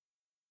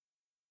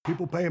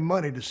People paying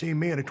money to see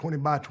me in a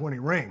 20x20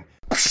 ring.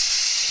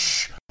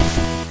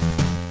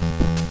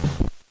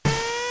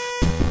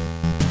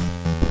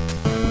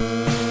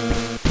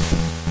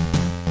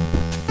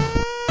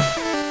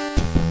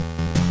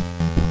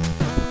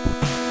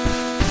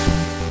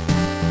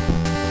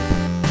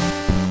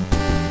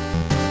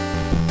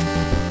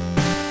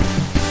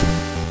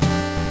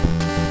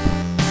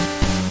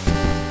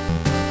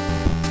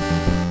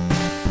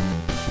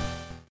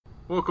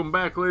 Welcome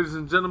back, ladies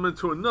and gentlemen,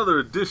 to another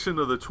edition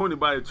of the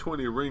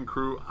 20x20 Ring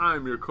Crew.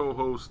 I'm your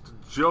co-host,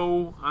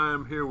 Joe. I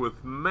am here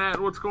with Matt.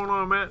 What's going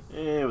on, Matt?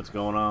 Hey, what's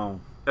going on?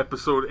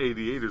 Episode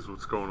 88 is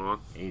what's going on.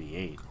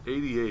 88?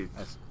 88.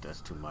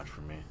 That's too much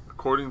for me.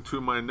 According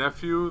to my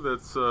nephew,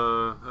 that's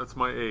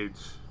my age.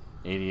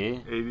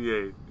 88?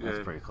 88. That's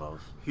yeah. pretty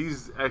close.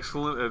 He's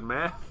excellent at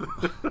math.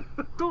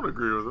 Don't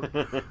agree with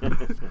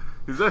him.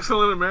 He's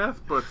excellent at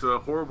math, but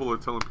horrible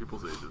at telling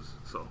people's ages.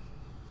 So...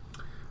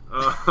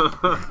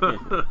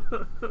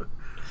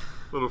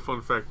 little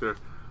fun fact there.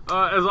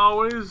 As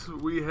always,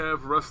 we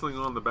have wrestling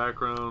on the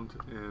background,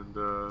 and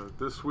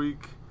this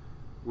week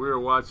we're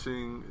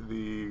watching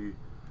the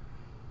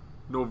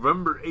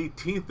November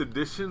 18th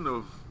edition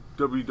of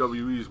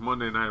WWE's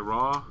Monday Night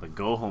Raw. The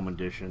Go Home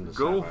edition.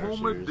 Go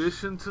Home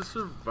edition to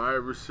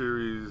Survivor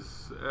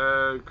Series.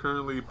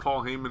 Currently,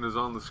 Paul Heyman is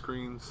on the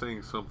screen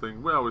saying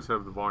something. We always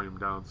have the volume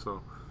down,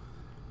 so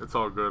it's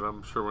all good.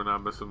 I'm sure we're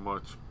not missing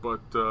much,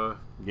 but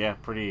yeah,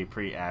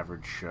 pretty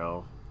average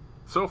show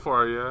so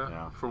far.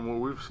 Yeah, from what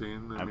we've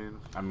seen.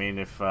 I mean,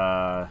 if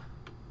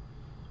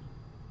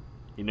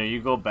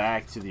you go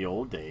back to the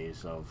old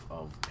days of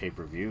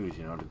pay-per-views,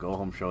 the Go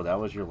Home show, that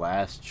was your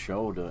last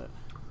show to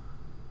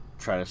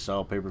try to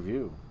sell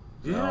pay-per-view.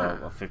 Yeah,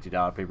 a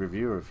 $50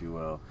 pay-per-view, if you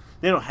will.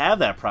 They don't have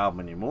that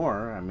problem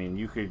anymore. I mean,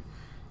 you could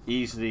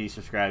easily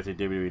subscribe to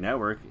WWE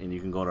Network, and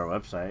you can go to our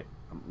website.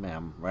 Man,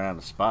 I'm right on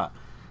the spot.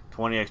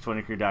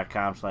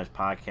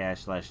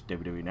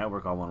 20x20crew.com/podcast/WWE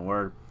Network, all one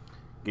word.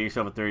 Get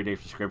yourself a 30-day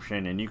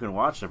subscription, and you can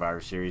watch Survivor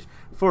Series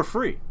for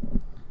free.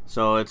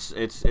 So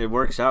it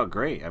works out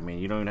great. I mean,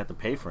 you don't even have to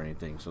pay for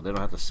anything, so they don't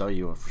have to sell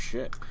you for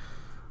shit.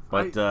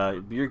 But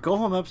your Go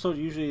Home episode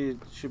usually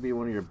should be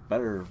one of your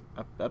better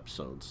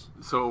episodes.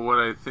 So what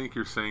I think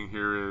you're saying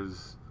here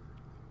is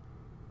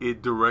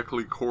it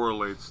directly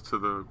correlates to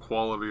the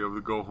quality of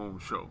the Go Home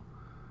show.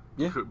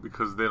 Yeah.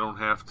 Because they don't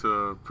have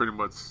to pretty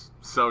much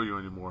sell you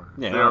anymore.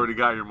 Yeah, they already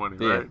got your money,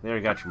 right? They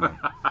already got your money.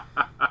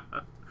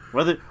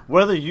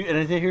 whether you,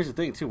 and here's the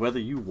thing too, whether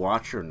you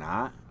watch or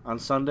not on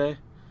Sunday,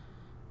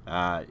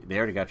 they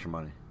already got your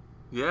money.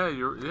 Yeah,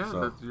 you're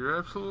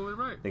absolutely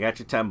right. They got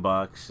your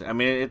 $10. I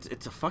mean,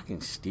 it's a fucking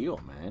steal,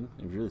 man.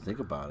 If you really think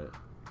about it.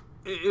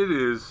 It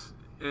is,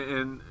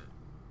 and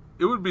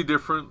it would be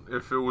different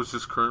if it was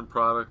just current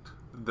product.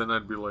 Then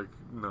I'd be like,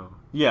 no.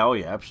 Yeah. Oh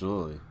yeah.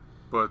 Absolutely.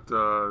 But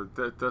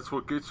that's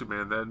what gets you,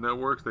 man. That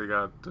network, they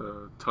got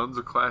tons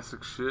of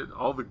classic shit,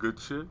 all the good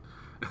shit.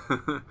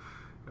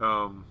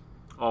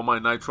 All my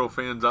Nitro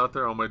fans out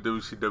there, all my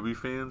WCW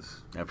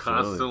fans,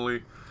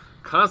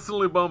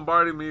 constantly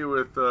bombarding me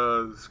with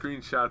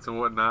screenshots and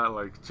whatnot.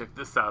 Like, check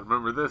this out,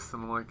 remember this?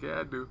 And I'm like,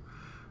 yeah,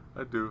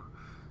 I do.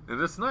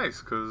 And it's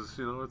nice because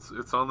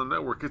it's on the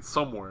network. It's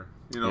somewhere,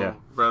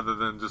 rather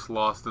than just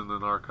lost in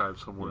an archive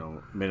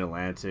somewhere.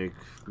 Mid-Atlantic,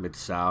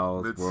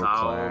 Mid-South,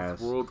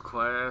 World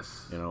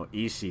Class.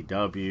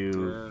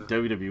 ECW,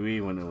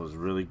 WWE when it was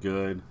really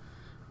good.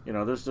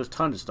 There's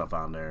tons of stuff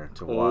on there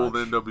to watch. Old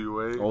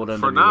NWA.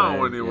 For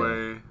now,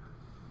 anyway,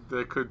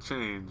 that could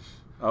change.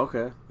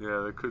 Okay. Yeah,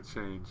 that could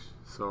change.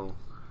 So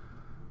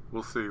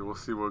we'll see. We'll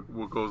see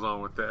what goes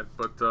on with that.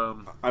 But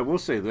I will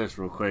say this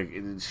real quick: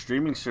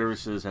 streaming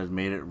services has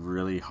made it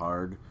really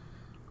hard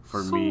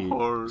for me.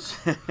 Hard.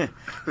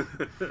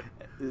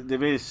 They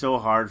made it so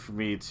hard for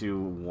me to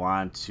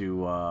want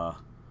to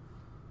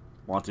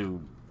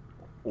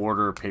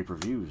order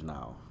pay-per-views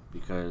now,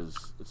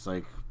 because it's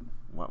like,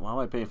 why am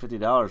I paying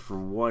 $50 for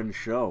one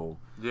show?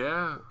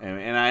 Yeah.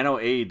 And I know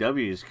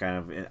AEW is kind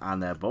of on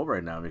that boat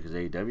right now, because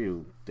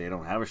AEW, they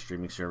don't have a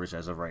streaming service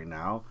as of right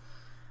now.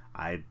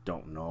 I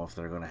don't know if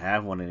they're going to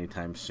have one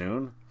anytime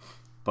soon,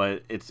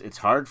 but it's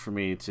hard for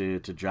me to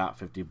drop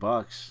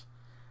 $50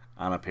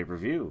 on a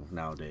pay-per-view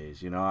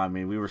nowadays. I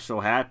mean, we were so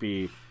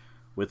happy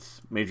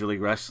with Major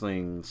League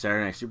Wrestling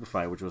Saturday Night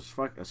Superfight, which was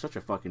such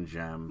a fucking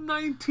gem.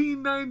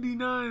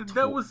 $19.99.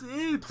 That was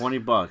it.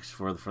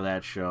 $20 for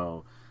that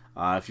show.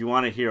 If you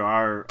want to hear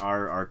our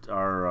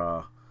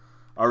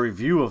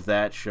review of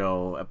that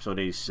show, episode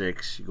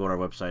 86, you go to our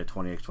website,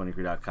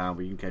 20x20crew.com,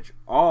 where you can catch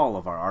all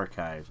of our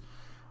archives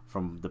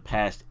from the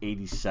past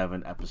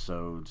 87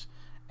 episodes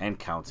and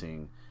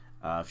counting.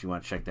 If you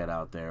want to check that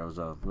out there, it was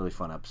a really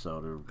fun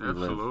episode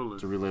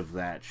to relive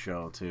that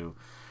show too.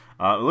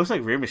 It looks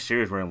like Rey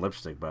Mysterio is wearing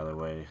lipstick, by the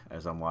way,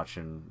 as I'm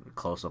watching a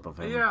close up of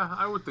him. Yeah,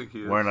 I would think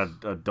he is wearing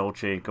a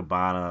Dolce &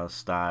 Gabbana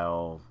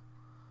style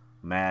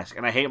mask,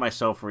 and I hate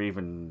myself for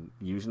even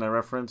using that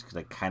reference because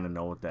I kind of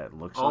know what that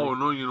looks like. Oh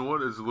no, you know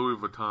what? It's Louis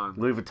Vuitton.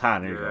 Louis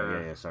Vuitton. There you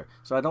go. Yeah. Sorry.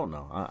 So I don't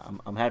know.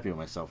 I'm happy with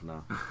myself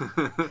now.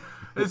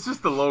 It's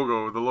just the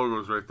logo. The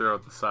logo's right there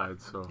on the side.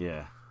 So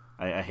yeah,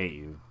 I hate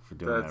you for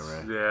doing that,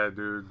 Ray. Yeah,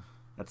 dude.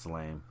 That's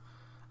lame.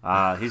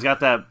 He's got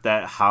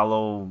that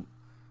hollow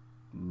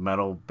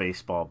metal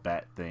baseball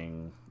bat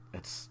thing.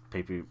 It's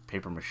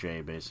paper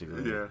mache,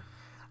 basically. Yeah.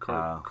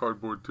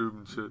 Cardboard tube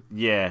and shit.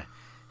 Yeah.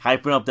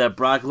 Hyping up that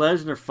Brock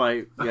Lesnar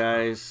fight,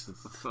 guys.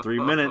 It's 3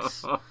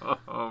 minutes.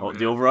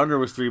 The over-under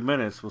was 3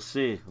 minutes. We'll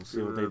see. We'll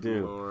see what they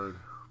do. Lord.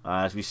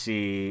 As we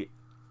see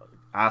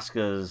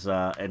Asuka's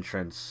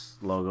entrance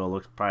logo,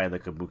 looks probably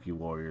the Kabuki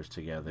Warriors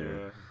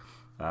together.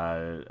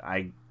 Yeah.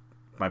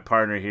 My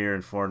partner here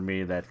informed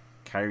me that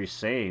Kairi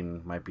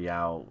Sane might be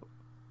out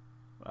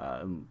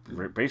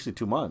basically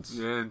 2 months.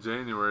 Yeah, in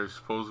January.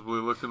 Supposedly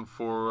looking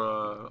for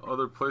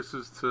other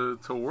places to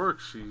work.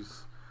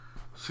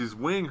 She's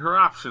weighing her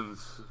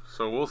options,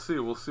 so we'll see.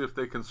 We'll see if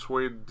they can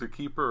sway to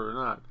keep her or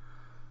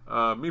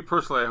not. Me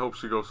personally, I hope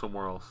she goes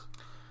somewhere else.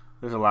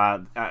 There's a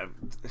lot, and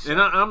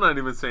I'm not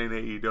even saying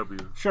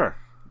AEW. Sure,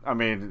 I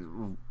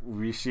mean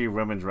we see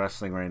women's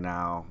wrestling right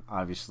now,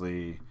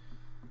 obviously,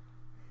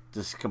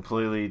 just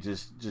completely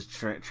just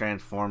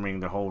transforming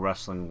the whole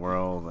wrestling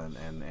world,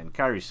 and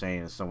Kairi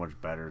Sane is so much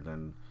better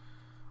than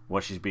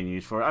what she's being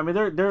used for. I mean,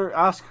 her and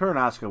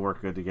Asuka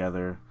work good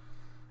together.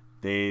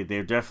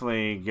 They're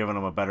definitely giving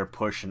them a better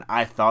push than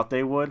I thought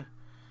they would.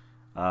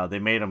 They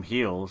made them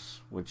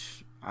heels,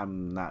 which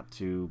I'm not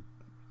too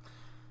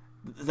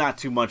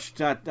much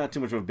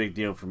of a big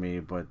deal for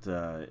me. But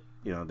I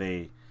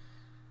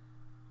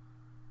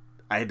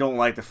don't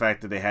like the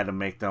fact that they had to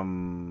make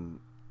them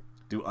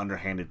do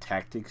underhanded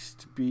tactics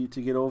to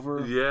get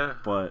over. Yeah,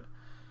 but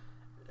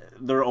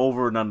they're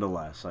over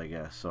nonetheless, I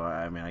guess. So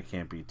I mean, I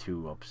can't be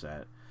too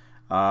upset.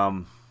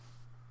 But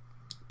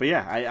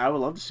yeah, I would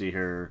love to see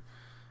her.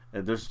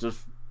 There's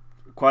just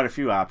quite a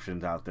few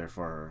options out there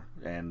for her,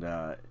 and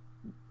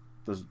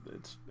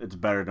it's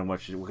better than what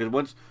she.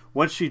 Because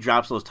once she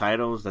drops those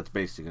titles, that's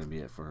basically going to be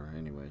it for her,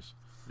 anyways.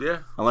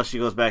 Yeah. Unless she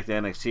goes back to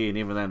NXT, and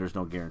even then, there's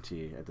no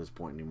guarantee at this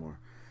point anymore.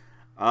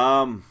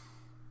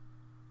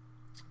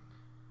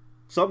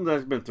 Something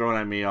that's been thrown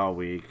at me all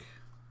week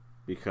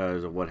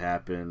because of what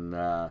happened.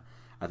 I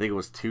think it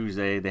was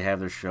Tuesday. They have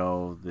their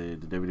show, the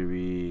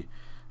WWE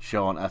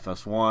show on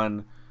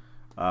FS1.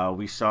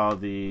 We saw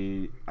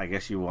I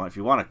guess if you want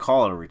to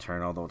call it a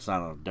return, although it's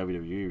not a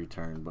WWE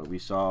return, but we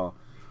saw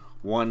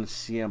one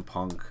CM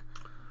Punk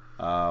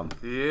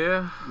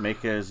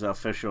make his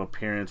official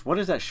appearance. What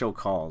is that show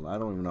called? I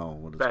don't even know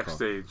what it's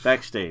Backstage. called.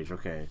 Backstage,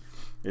 okay.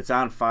 It's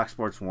on Fox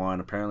Sports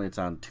 1. Apparently it's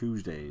on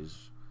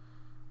Tuesdays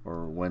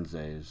or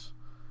Wednesdays.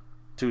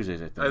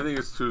 Tuesdays, I think. I think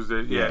it's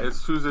Tuesday. Yeah,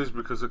 it's Tuesdays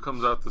because it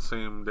comes out the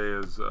same day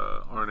as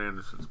Arn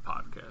Anderson's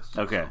podcast.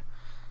 Okay.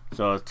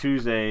 So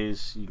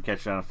Tuesdays, you can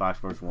catch it on Fox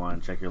Sports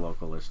 1. Check your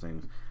local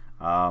listings.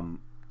 I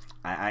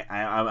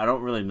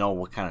don't really know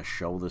what kind of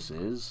show this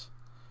is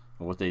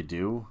or what they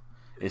do.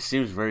 It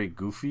seems very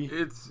goofy.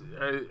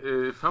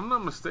 If I'm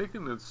not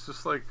mistaken, it's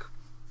just like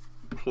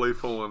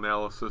playful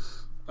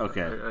analysis.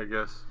 Okay, I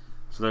guess.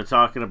 So they're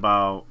talking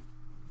about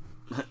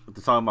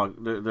they're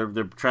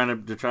trying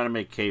to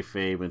make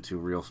kayfabe into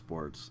real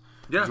sports.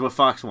 Yeah, which is what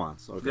Fox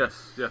wants. Okay.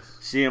 Yes.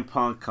 CM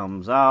Punk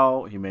comes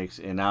out.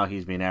 And now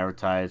he's being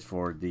advertised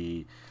for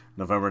the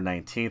November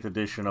 19th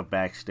edition of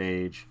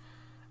Backstage.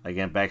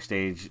 Again,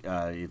 Backstage,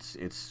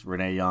 it's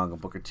Renee Young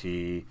and Booker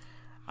T.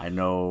 I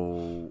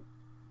know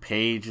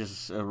Paige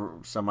is a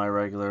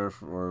semi-regular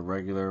or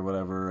regular,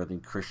 whatever. I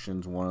think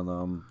Christian's one of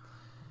them.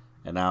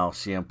 And now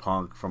CM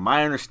Punk, from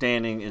my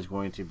understanding, is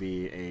going to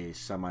be a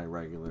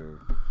semi-regular.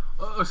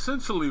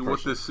 Essentially,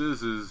 what this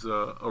is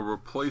a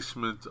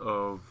replacement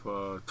of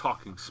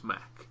Talking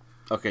Smack.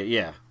 Okay,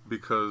 yeah.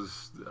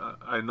 Because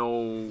I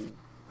know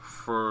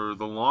for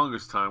the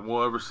longest time,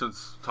 well, ever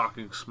since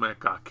Talking Smack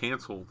got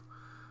canceled,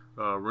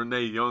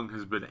 Renee Young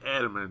has been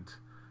adamant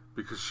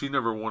because she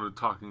never wanted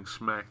Talking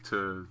Smack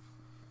to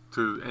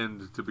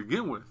end to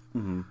begin with.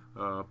 Mm-hmm.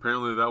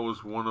 Apparently, that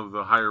was one of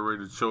the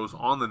higher-rated shows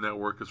on the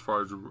network as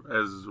far as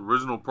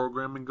original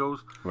programming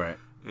goes. Right.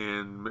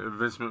 And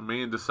Vince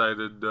McMahon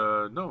decided,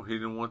 no, he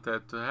didn't want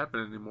that to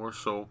happen anymore,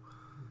 so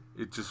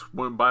it just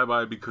went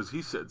bye-bye because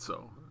he said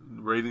so.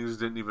 Ratings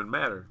didn't even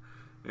matter.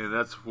 And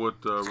that's what...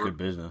 it's good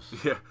business.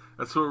 Yeah,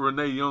 that's what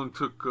Renee Young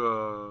took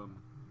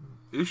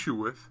issue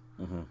with.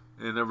 Mm-hmm.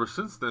 And ever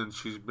since then,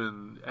 she's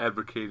been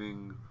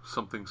advocating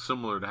something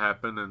similar to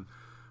happen. And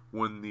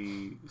when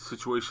the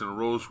situation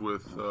arose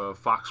with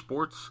Fox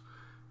Sports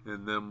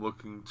and them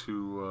looking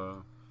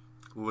to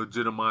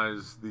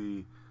legitimize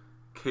the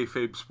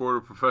kayfabe sport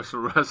of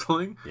professional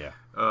wrestling. Yeah.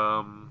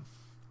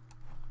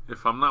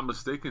 If I'm not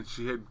mistaken,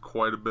 she had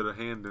quite a bit of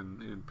hand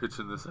in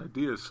pitching this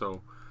idea.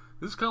 So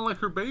this is kind of like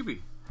her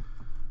baby.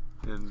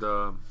 And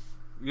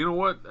you know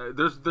what?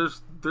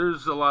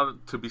 There's a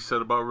lot to be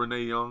said about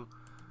Renee Young,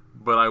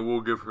 but I will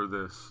give her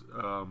this.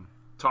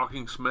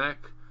 Talking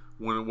Smack,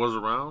 when it was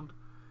around,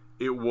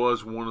 it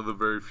was one of the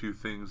very few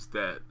things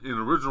that in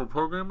original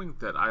programming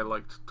that I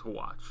liked to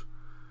watch.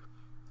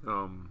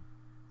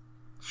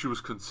 She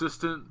was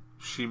consistent.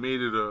 She made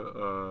it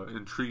a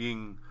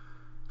intriguing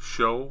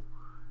show,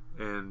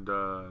 and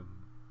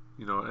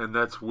and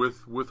that's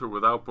with or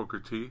without Booker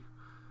T.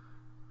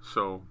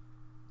 So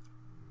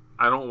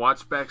I don't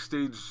watch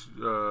Backstage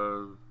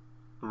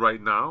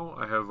right now.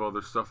 I have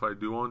other stuff I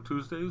do on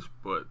Tuesdays,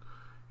 but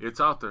it's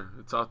out there.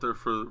 It's out there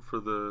for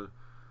the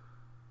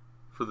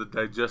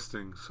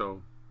digesting.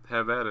 So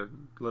have at it.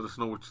 Let us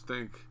know what you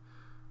think.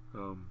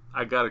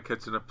 I gotta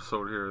catch an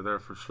episode here or there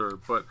for sure,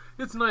 but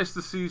it's nice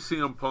to see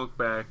CM Punk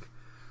back.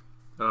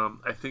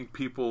 I think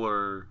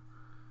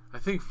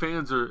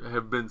fans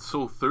have been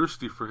so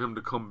thirsty for him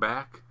to come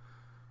back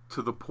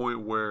to the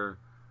point where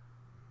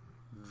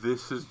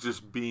this is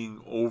just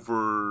being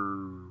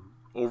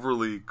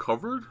overly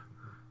covered,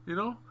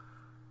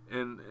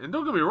 And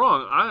don't get me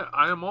wrong,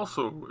 I am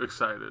also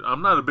excited.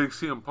 I'm not a big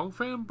CM Punk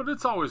fan, but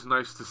it's always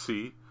nice to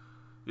see.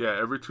 Yeah,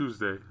 every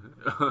Tuesday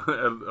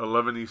at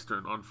 11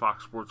 Eastern on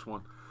Fox Sports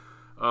 1.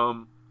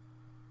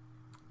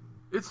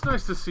 It's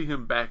nice to see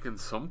him back in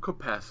some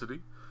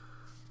capacity,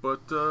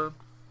 but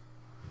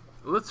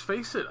let's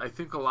face it, I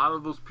think a lot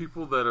of those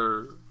people that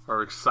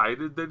are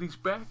excited that he's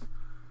back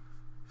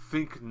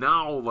think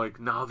now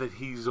that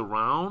he's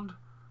around,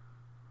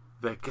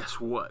 that guess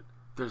what?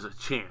 There's a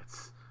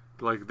chance.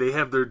 Like, they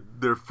have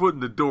their foot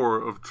in the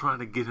door of trying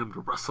to get him to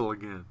wrestle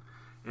again.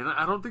 And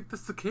I don't think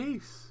that's the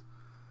case.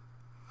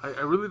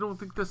 I really don't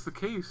think that's the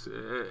case.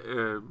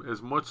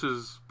 As much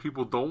as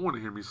people don't want to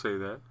hear me say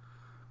that,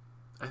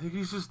 I think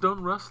he's just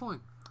done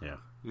wrestling. Yeah.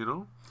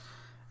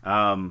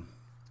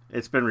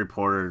 It's been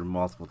reported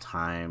multiple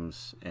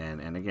times,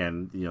 and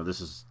again, a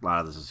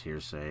lot of this is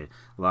hearsay.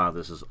 A lot of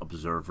this is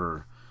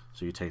Observer,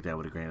 so you take that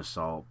with a grain of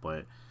salt.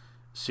 But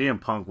CM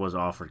Punk was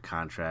offered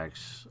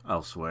contracts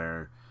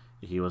elsewhere.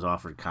 He was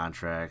offered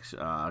contracts.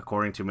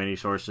 According to many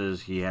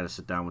sources, he had to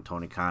sit down with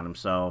Tony Khan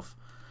himself,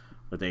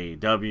 with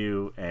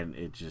AEW, and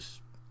it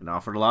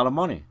offered a lot of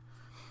money.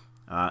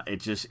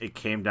 It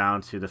came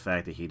down to the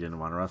fact that he didn't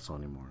want to wrestle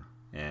anymore.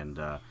 And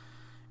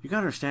you got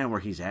to understand where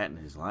he's at in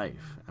his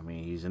life. I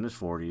mean, he's in his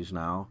 40s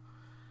now.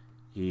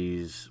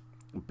 He's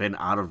been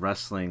out of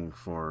wrestling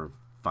for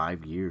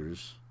 5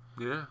 years.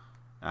 Yeah.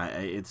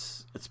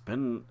 It's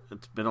been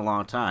a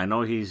long time. I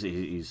know he's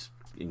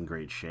in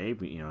great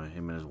shape.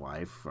 Him and his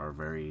wife are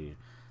very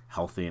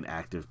healthy and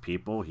active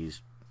people.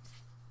 He's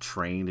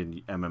trained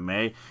in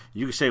MMA.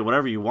 You can say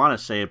whatever you want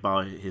to say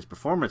about his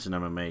performance in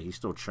MMA. He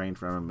still trained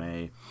for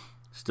MMA,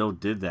 still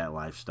did that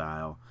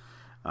lifestyle.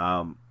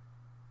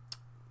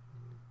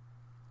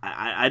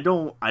 I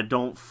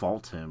don't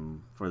fault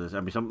him for this. I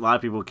mean, a lot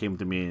of people came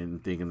to me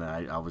and thinking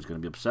that I was going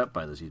to be upset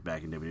by this. He's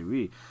back in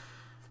WWE.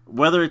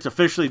 Whether it's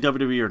officially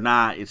WWE or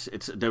not, it's a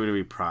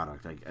WWE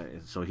product.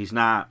 So he's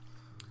not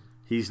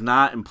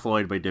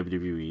employed by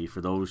WWE. For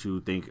those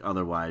who think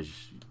otherwise,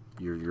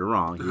 you're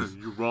wrong.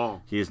 You're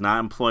wrong. He is not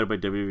employed by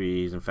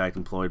WWE. He's in fact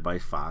employed by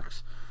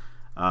Fox,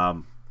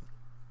 and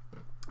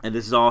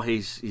this is all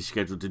he's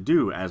scheduled to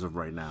do as of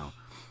right now.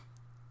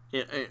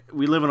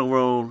 We live in a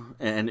world,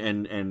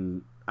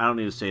 and I don't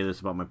need to say this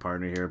about my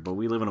partner here, but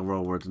we live in a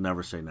world where it's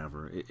never say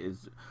never.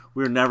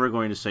 We're never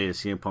going to say that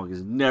CM Punk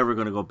is never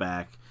going to go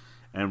back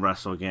and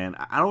wrestle again.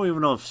 I don't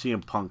even know if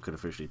CM Punk could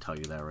officially tell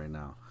you that right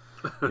now.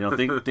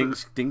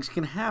 Things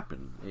can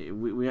happen.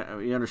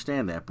 We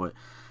understand that, but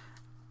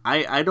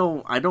I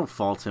don't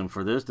fault him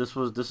for this. This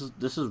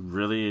is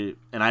really,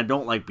 and I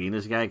don't like being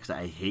this guy because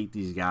I hate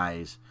these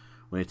guys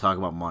when they talk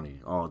about money.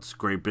 Oh, it's a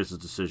great business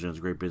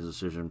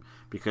decision.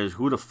 Because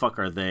who the fuck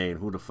are they and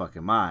who the fuck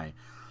am I?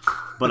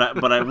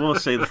 But I will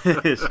say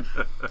this.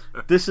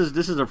 This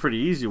is a pretty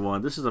easy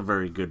one. This is a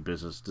very good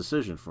business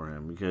decision for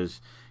him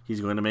because he's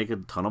going to make a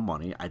ton of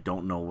money. I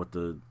don't know what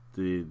the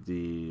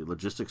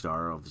logistics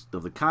are of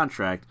the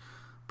contract,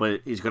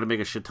 but he's going to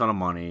make a shit ton of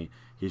money.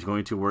 He's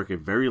going to work a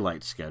very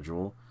light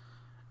schedule,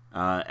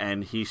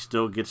 and he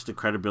still gets the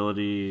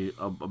credibility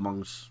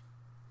amongst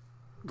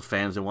the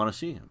fans that want to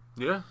see him.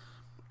 Yeah.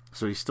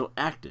 So he's still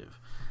active.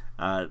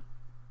 To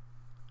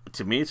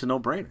me, it's a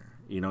no-brainer.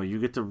 You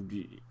get to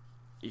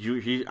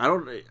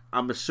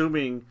I'm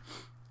assuming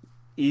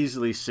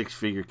easily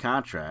 6-figure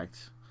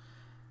contract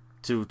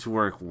to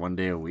work 1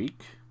 day a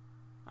week.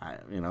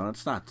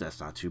 That's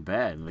not too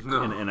bad.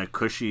 In a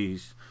cushy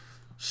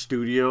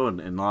studio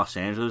in Los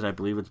Angeles, I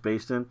believe it's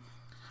based in.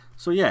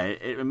 So yeah,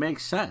 it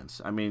makes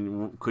sense. I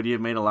mean, could he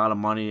have made a lot of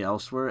money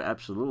elsewhere?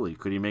 Absolutely.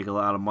 Could he make a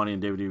lot of money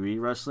in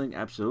WWE wrestling?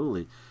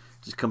 Absolutely. It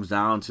just comes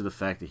down to the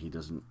fact that he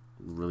doesn't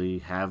really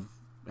have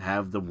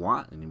the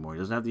want anymore. He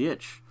doesn't have the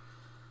itch.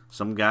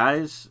 Some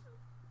guys,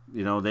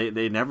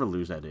 they never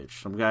lose that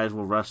itch. Some guys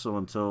will wrestle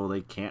until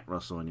they can't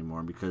wrestle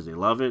anymore because they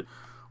love it,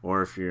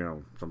 or if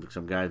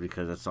some guys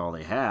because that's all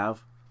they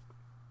have.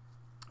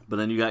 But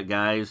then you got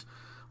guys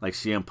like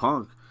CM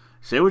Punk.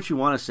 Say what you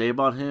want to say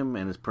about him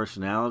and his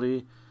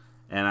personality,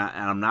 and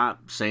I'm not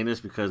saying this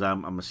because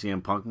I'm a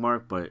CM Punk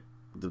mark, but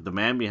the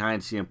man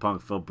behind CM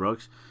Punk, Phil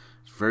Brooks,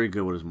 is very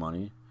good with his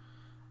money,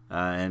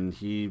 and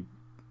he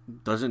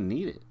doesn't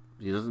need it.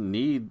 He doesn't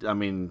need. I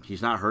mean,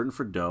 he's not hurting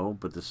for dough,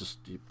 but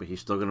he's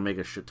still going to make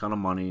a shit ton of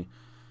money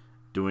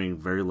doing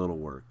very little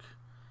work.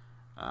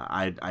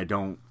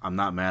 I'm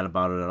not mad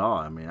about it at all.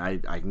 I mean, I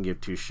can give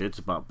two shits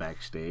about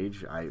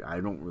Backstage. I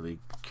don't really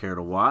care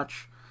to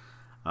watch.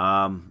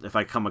 If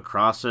I come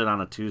across it on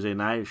a Tuesday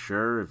night,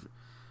 sure. If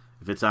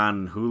it's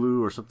on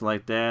Hulu or something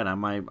like that, I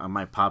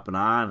might pop it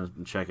on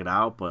and check it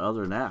out. But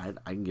other than that,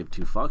 I can give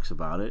two fucks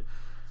about it.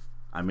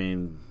 I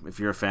mean, if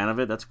you're a fan of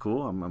it, that's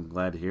cool. I'm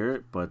glad to hear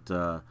it. But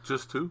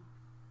just two?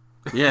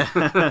 Yeah.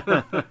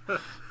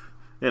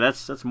 Yeah,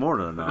 that's more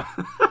than enough.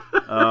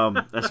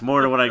 That's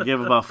more than what I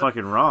give about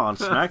fucking Raw and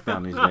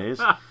SmackDown these days.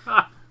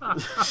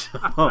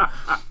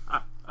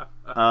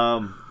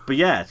 But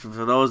yeah,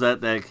 for those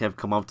that have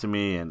come up to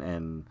me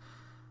and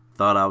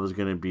thought I was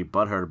going to be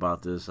butthurt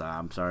about this,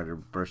 I'm sorry to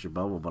burst your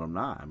bubble, but I'm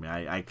not. I mean,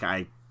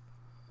 I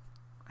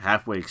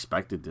halfway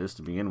expected this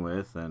to begin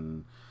with,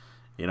 and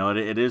you know,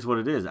 it is what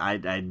it is.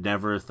 I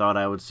never thought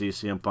I would see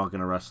CM Punk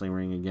in a wrestling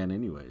ring again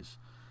anyways.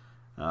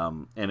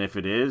 And if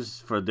it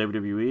is for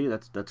WWE,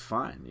 that's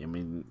fine. I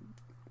mean,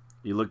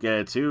 you look at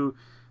it too,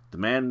 the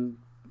man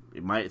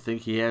might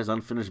think he has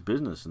unfinished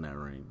business in that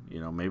ring. You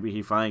know, maybe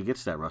he finally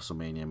gets that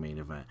WrestleMania main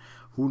event.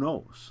 Who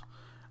knows?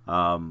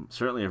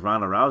 Certainly, if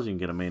Ronda Rousey can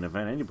get a main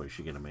event, anybody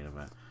should get a main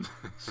event.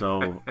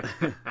 So,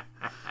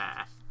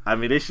 I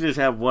mean, they should just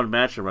have one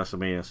match at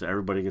WrestleMania so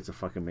everybody gets a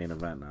fucking main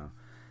event now.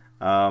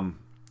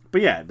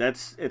 But yeah,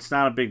 it's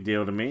not a big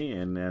deal to me,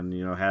 and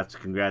you know,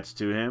 congrats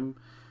to him.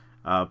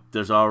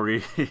 There's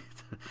already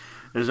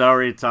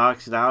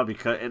talks now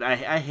because, and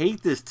I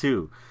hate this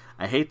too.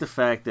 I hate the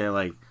fact that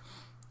like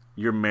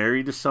you're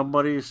married to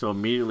somebody, so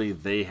immediately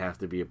they have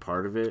to be a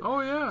part of it.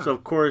 Oh yeah. So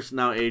of course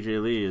now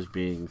AJ Lee is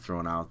being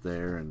thrown out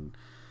there, and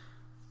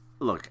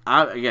look,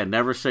 again,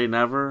 never say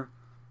never,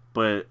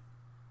 but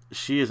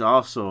she has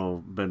also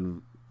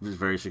been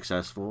very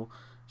successful.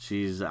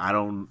 I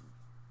don't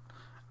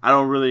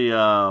really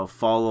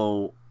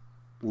follow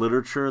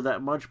literature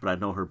that much, but I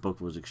know her book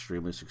was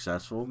extremely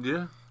successful.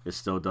 Yeah, it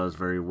still does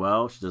very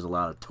well. She does a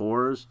lot of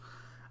tours.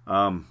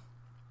 I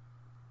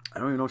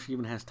don't even know if she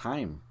even has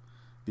time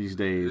these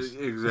days,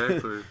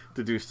 exactly,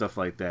 to do stuff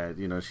like that.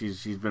 You know,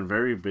 she's been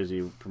very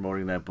busy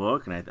promoting that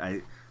book, and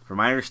I from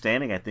my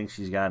understanding, I think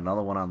she's got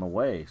another one on the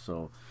way.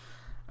 So,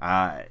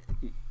 guys,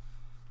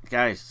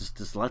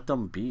 just let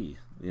them be.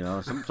 You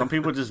know, some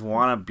people just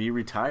want to be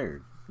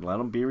retired. Let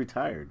them be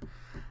retired.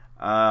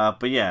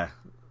 But yeah,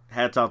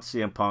 hats off to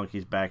CM Punk.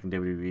 He's back in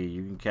WWE.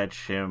 You can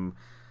catch him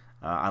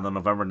on the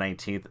November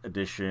 19th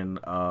edition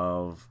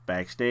of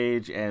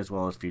Backstage, as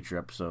well as future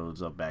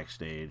episodes of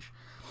Backstage.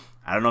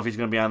 I don't know if he's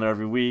going to be on there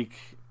every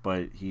week,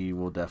 but he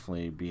will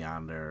definitely be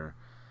on there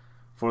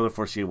for the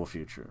foreseeable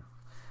future.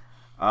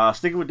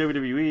 Sticking with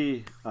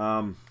WWE,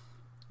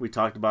 we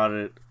talked about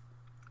it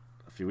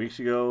a few weeks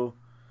ago.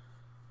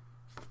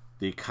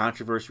 The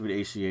controversy with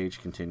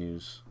ACH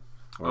continues.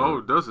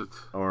 Does it?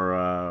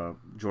 Or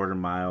Jordan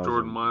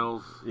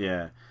Miles.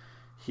 Yeah.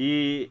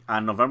 He,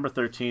 on November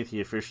 13th, he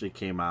officially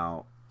came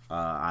out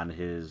on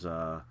his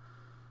one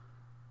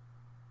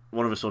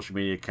of his social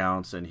media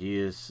accounts, and he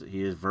has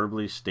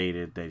verbally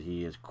stated that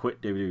he has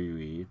quit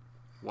WWE.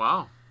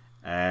 Wow.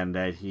 And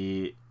that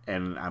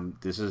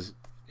this is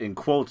in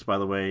quotes, by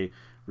the way,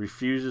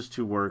 refuses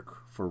to work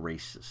for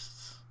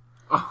racists.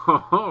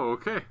 Oh,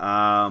 okay.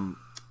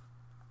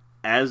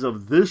 As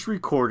of this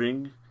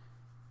recording,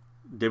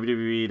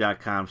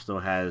 WWE.com still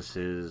has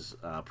his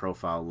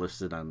profile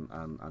listed on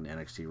the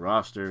NXT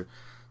roster,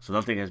 so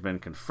nothing has been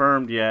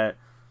confirmed yet.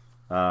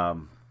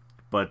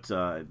 But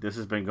this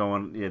has been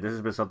going. Yeah, this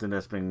has been something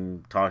that's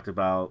been talked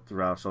about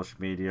throughout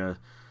social media,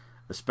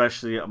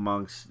 especially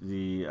amongst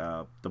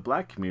the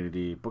black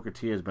community. Booker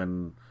T has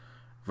been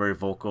very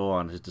vocal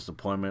on his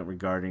disappointment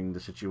regarding the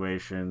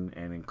situation,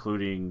 and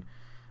including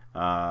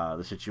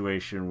the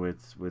situation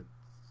with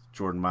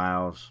Jordan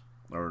Miles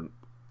or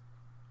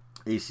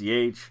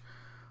ACH.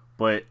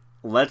 But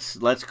let's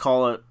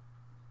call it.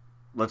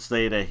 Let's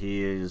say that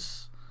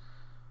he's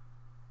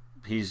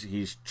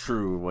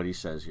true what he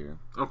says here.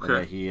 Okay.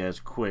 That he has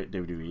quit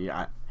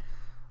WWE.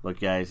 Look,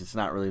 guys, it's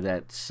not really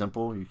that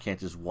simple. You can't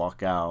just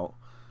walk out.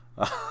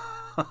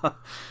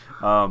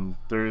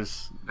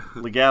 There's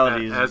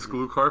legalities. Ask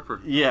Luke Harper.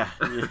 Yeah.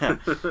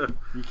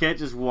 You can't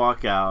just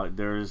walk out.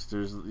 There's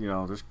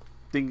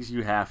things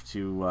you have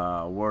to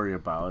worry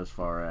about as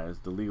far as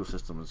the legal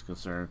system is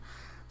concerned.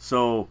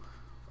 So.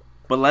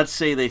 But let's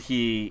say that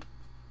he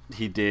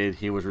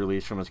was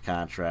released from his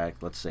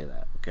contract. Let's say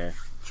that, okay?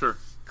 Sure.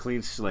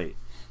 Clean slate.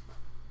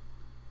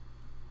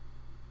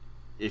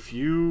 If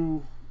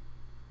you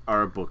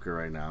are a booker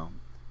right now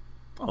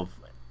of,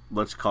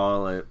 let's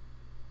call it,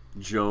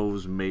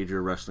 Joe's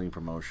major wrestling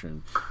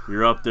promotion,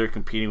 you're up there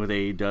competing with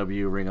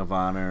AEW, Ring of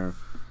Honor,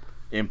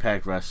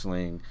 Impact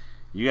Wrestling,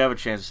 you have a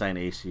chance to sign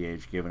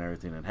ACH given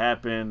everything that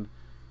happened.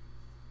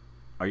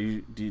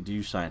 Do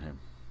you sign him?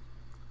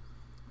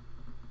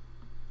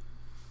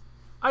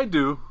 I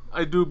do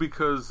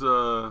because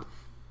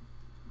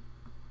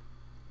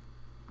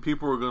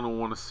people are going to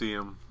want to see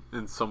him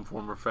in some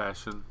form or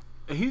fashion.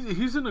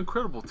 he's an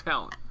incredible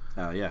talent.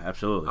 Yeah,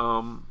 absolutely.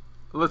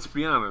 Let's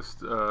be honest.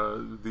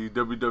 The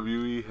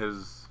WWE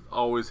has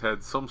always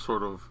had some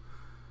sort of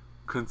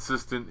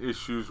consistent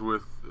issues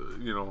with,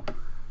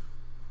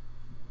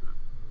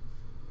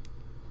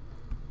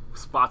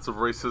 spots of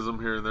racism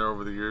here and there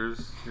over the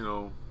years.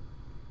 No,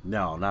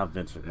 not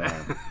Vince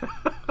McMahon.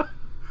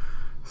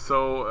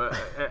 So,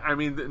 I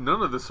mean,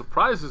 none of this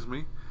surprises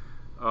me.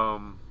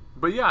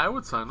 But yeah, I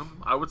would sign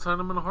him. I would sign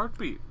him in a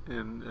heartbeat.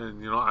 And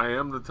I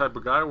am the type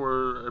of guy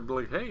where I'd be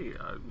like, hey,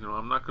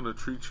 I'm not going to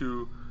treat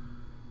you.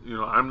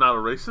 I'm not a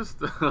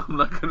racist. I'm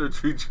not going to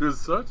treat you as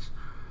such.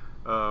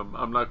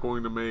 I'm not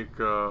going to make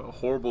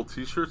horrible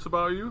T-shirts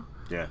about you.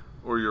 Yeah.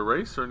 Or your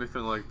race or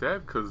anything like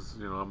that, because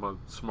I'm a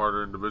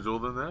smarter individual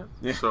than that.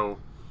 Yeah. So,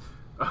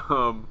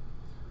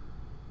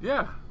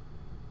 yeah.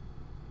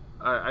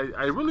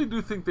 I really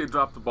do think they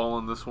dropped the ball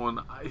on this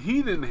one.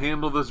 He didn't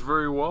handle this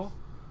very well,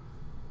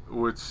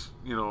 which,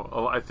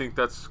 I think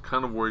that's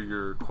kind of where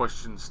your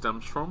question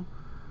stems from,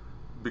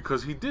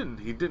 because he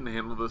didn't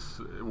handle this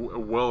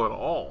well at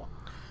all.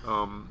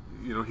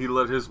 He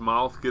let his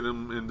mouth get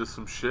him into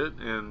some shit,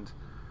 and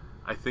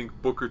I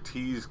think Booker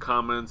T's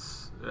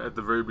comments at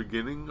the very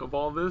beginning of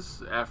all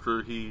this, after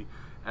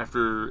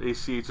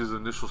ACH's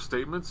initial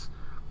statements,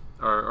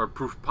 are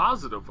proof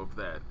positive of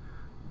that.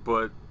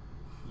 But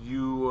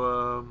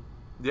if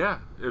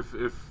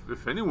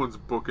anyone's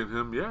booking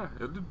him,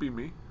 it'd be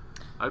me.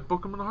 I'd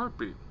book him in a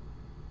heartbeat.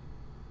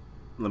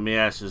 Let me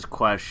ask this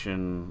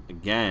question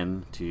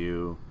again to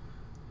you,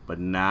 but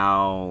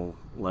now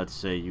let's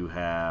say you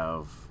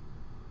have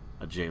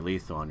a Jay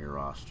Lethal on your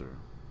roster.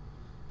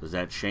 Does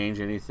that change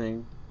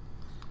anything?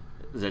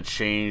 Does that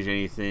change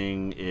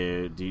anything?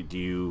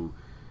 Do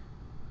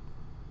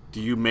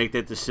you make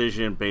that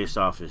decision based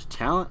off his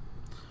talent?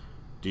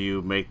 Do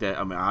you make that?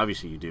 I mean,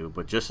 obviously you do,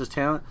 but just his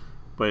talent.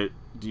 But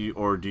do you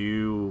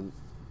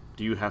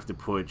have to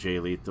put Jay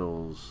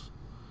Lethal's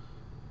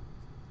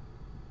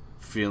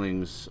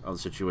feelings of the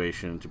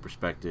situation into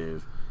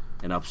perspective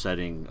and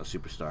upsetting a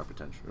superstar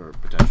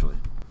potentially?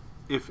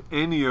 If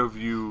any of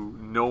you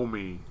know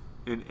me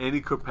in any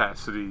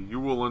capacity, you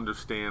will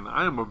understand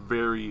I am a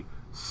very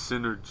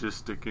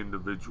synergistic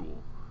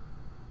individual.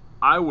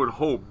 I would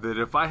hope that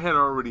if I had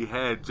already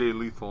had Jay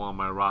Lethal on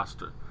my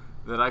roster,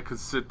 that I could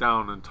sit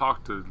down and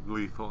talk to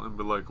Lethal and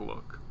be like,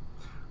 look,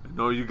 I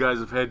know you guys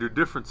have had your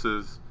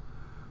differences,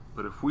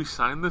 but if we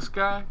sign this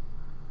guy,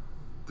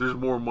 there's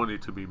more money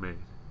to be made,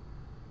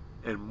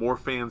 and more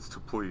fans to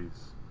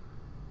please,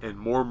 and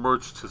more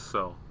merch to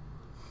sell,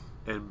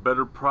 and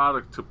better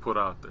product to put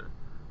out there.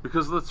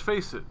 Because let's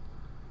face it,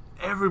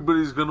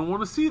 everybody's going to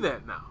want to see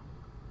that now.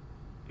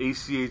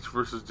 ACH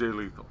versus Jay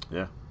Lethal.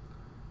 Yeah.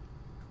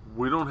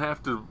 We don't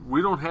have to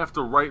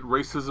write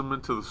racism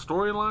into the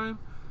storyline.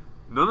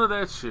 None of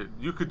that shit.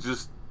 You could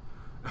just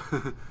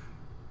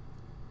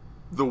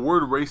the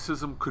word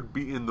racism could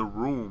be in the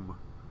room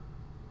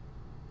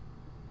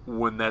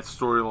when that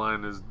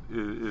storyline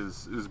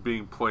is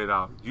being played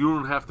out. You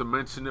don't have to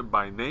mention it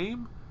by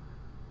name.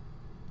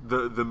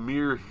 The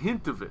mere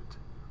hint of it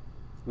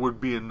would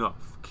be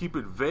enough. Keep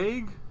it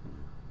vague,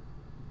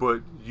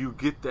 but you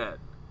get that.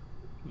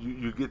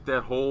 You get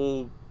that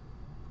whole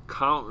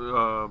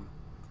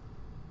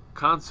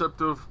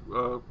concept of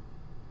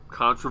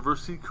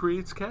controversy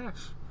creates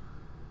cash.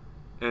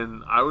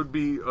 And I would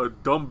be a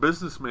dumb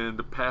businessman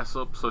to pass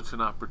up such an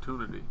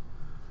opportunity.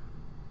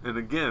 And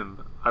again,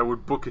 I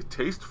would book it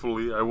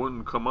tastefully. I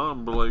wouldn't come on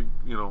and be like,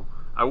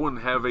 I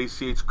wouldn't have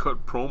ACH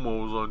cut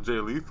promos on Jay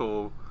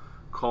Lethal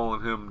calling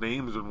him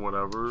names and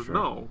whatever. Sure.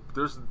 No,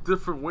 there's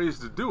different ways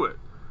to do it.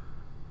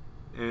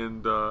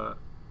 And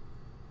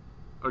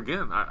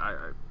again,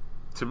 I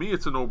to me,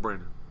 it's a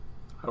no-brainer.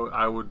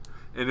 I would,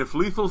 and if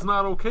Lethal's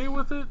not okay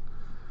with it,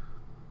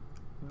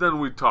 then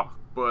we'd talk.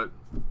 But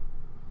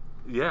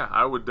yeah,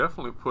 I would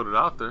definitely put it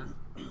out there,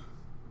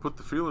 put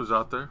the feelers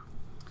out there.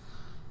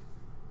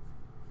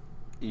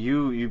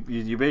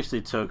 You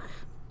basically took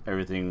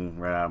everything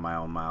right out of my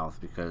own mouth,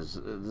 because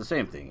the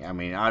same thing. I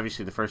mean,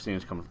 obviously, first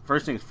things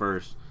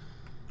first.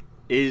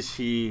 Is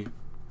he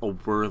a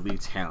worthy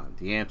talent?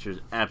 The answer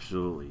is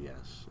absolutely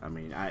yes. I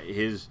mean,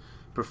 his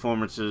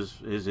performances,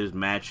 his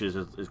matches,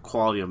 his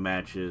quality of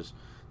matches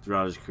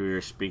throughout his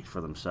career speak for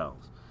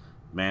themselves.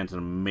 Man's an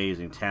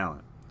amazing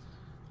talent,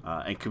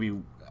 and could be.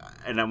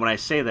 And when I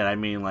say that, I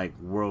mean like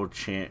world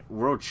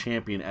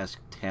champion-esque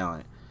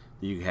talent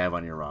that you have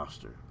on your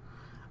roster.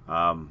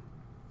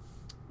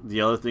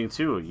 The other thing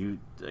too, you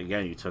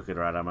took it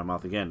right out of my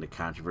mouth again. The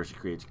controversy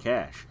creates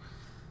cash.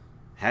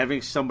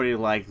 Having somebody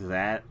like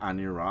that on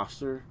your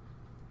roster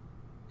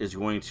is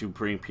going to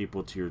bring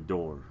people to your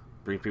door,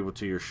 bring people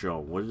to your show.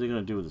 What are they going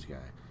to do with this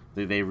guy?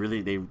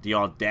 The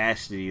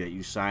audacity that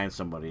you sign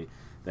somebody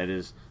that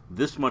is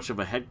this much of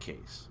a head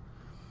case.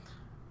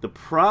 The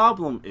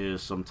problem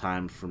is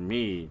sometimes for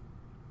me,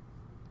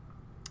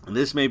 and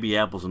this may be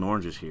apples and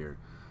oranges here,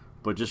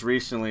 but just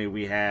recently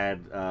we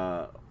had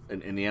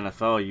in the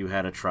NFL, you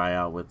had a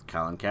tryout with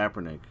Colin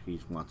Kaepernick. He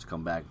wants to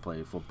come back and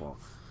play football.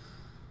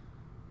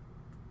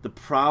 The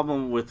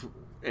problem with,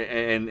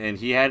 and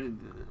he had,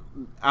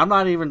 I'm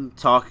not even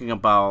talking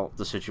about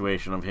the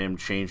situation of him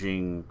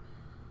changing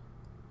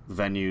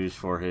venues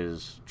for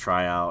his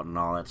tryout and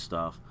all that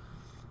stuff,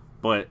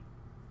 but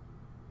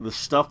the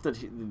stuff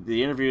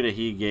the interview that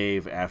he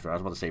gave after, I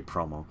was about to say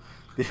promo,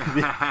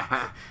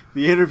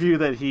 the interview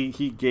that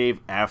he gave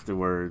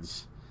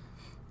afterwards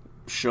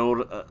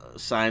showed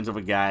signs of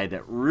a guy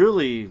that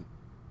really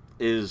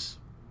is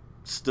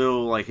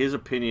still, like, his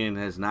opinion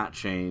has not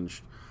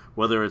changed,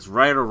 whether it's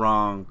right or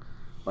wrong.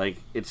 Like,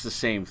 it's the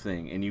same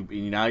thing, and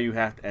now you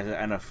have to, as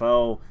an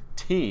NFL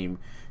team,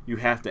 you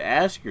have to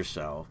ask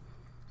yourself,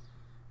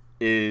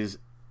 is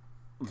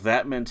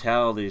that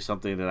mentality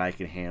something that I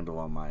can handle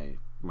on my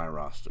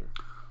roster?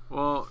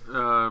 Well,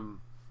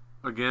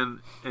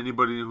 again,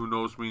 anybody who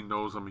knows me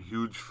knows I'm a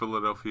huge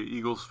Philadelphia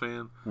Eagles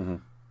fan. Mm-hmm.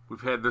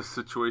 We've had this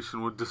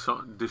situation with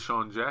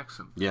Deshaun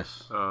Jackson.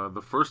 Yes.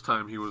 The first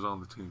time he was on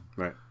the team.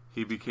 Right.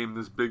 He became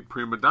this big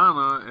prima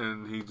donna,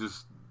 and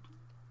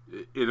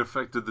it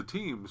affected the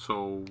team.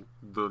 So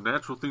the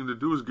natural thing to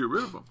do is get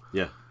rid of him.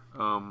 Yeah.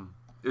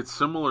 It's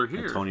similar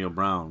here. Antonio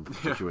Brown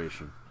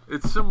situation. Yeah.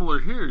 It's similar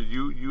here.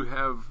 You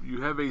have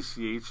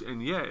ACH,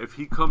 and yeah, if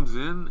he comes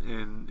in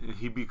and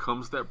he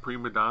becomes that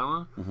prima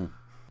donna, mm-hmm.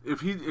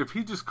 if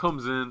he just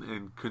comes in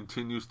and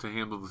continues to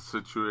handle the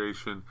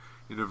situation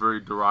in a very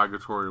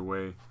derogatory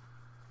way,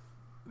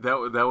 that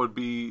would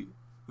be,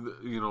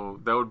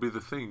 that would be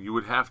the thing. You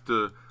would have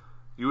to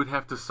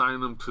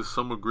sign him to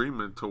some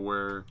agreement to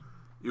where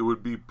it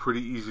would be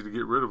pretty easy to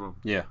get rid of him.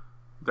 Yeah,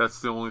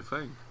 that's the only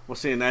thing. Well,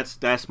 see, and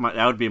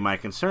that would be my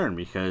concern,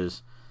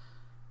 because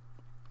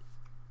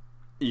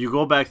you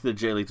go back to the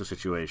Jay Lethal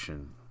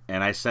situation,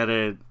 and I said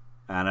it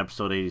on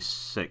episode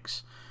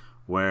 86,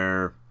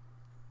 where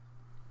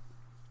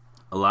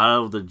a lot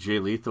of the Jay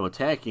Lethal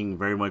attacking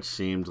very much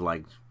seemed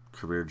like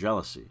career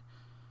jealousy.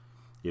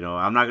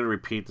 I'm not going to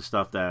repeat the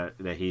stuff that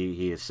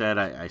he has said.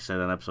 I said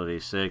on episode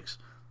 86,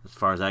 as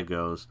far as that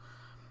goes.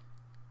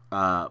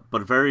 But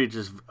a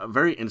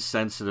very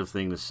insensitive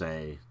thing to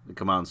say, to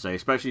come out and say,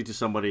 especially to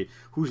somebody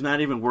who's not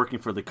even working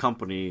for the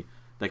company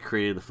that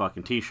created the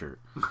fucking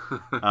T-shirt.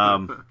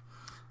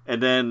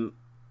 And then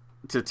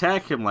to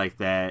attack him like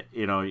that,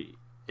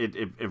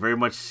 it very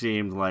much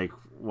seemed like,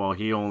 well,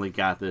 he only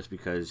got this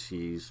because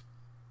he's,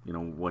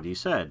 what he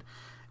said,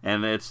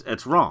 and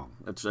it's wrong.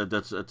 It's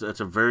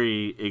a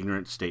very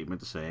ignorant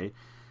statement to say,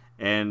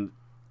 and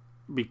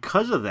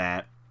because of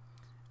that,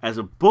 as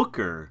a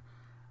booker,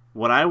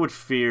 what I would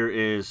fear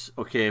is,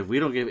 okay, if we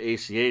don't give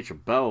ACH a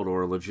belt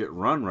or a legit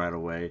run right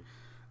away,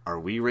 are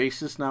we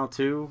racist now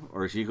too,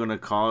 or is he going to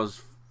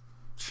cause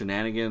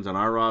shenanigans on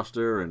our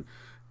roster and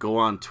go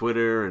on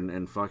Twitter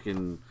and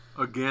fucking...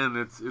 Again,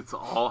 it's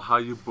all how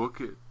you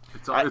book it.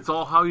 It's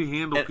all how you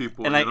handle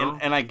people. And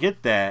I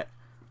get that,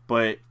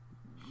 but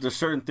there's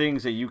certain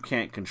things that you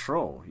can't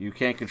control. You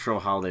can't control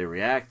how they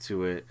react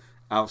to it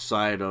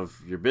outside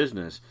of your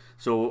business.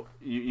 So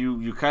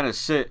you kind of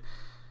said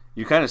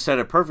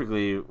it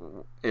perfectly.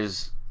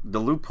 Is the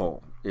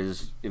loophole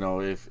is,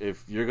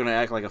 if you're gonna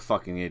act like a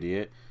fucking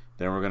idiot,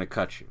 then we're gonna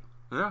cut you.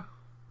 Yeah.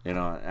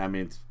 I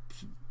mean.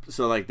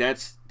 So, like,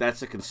 that's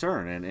a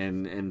concern,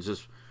 and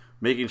just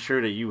making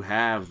sure that you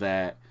have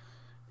that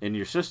in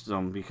your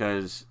system,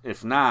 because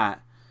if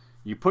not,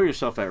 you put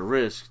yourself at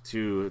risk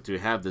to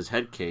have this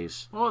head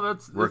case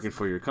working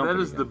for your company.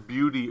 That is the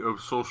beauty of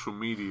social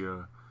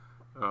media.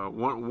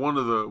 One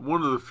of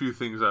the few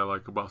things I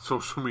like about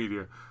social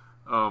media.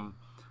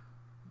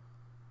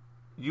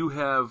 You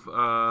have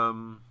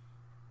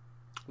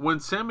when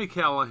Sami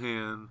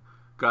Callihan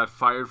got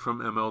fired from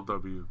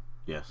MLW.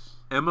 Yes.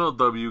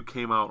 MLW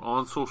came out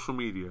on social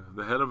media,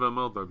 the head of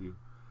MLW,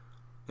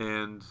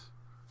 and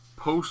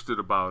posted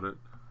about it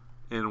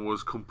and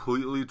was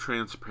completely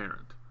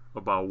transparent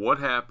about what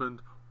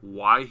happened,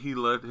 why he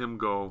let him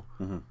go,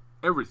 mm-hmm.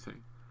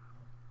 everything.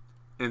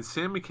 And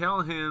Sami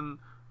Callihan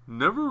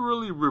never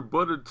really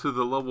rebutted to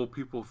the level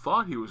people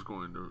thought he was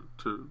going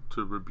to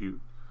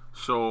rebuke.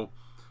 So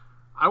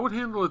I would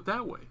handle it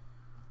that way.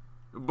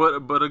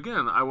 But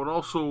again, I would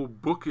also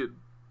book it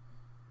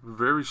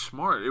very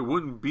smart. It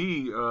wouldn't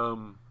be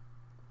right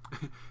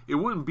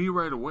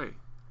away.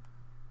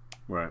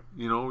 Right.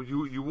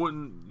 You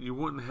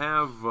wouldn't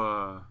have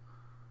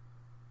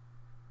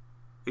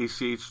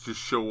ACH just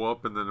show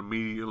up and then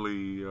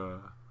immediately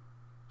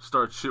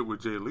start shit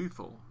with Jay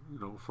Lethal.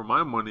 For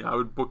my money, I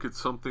would book it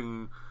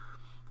something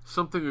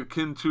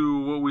akin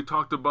to what we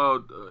talked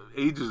about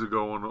ages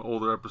ago on an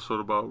older episode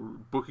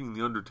about booking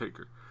the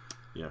Undertaker.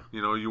 Yeah.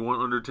 You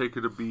want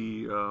Undertaker to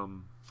be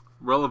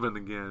relevant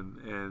again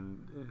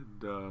and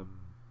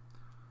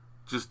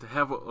just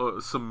have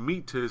some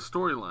meat to his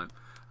storyline.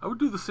 I would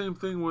do the same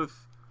thing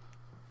with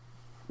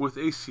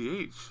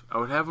ACH. I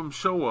would have him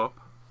show up.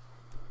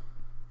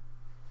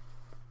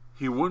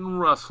 He wouldn't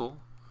wrestle.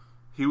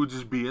 He would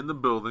just be in the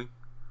building.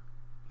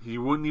 He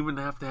wouldn't even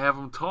have to have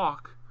him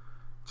talk.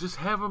 Just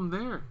have him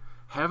there.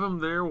 Have him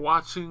there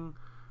watching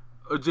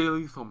a Jay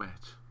Lethal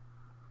match.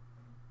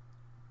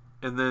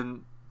 And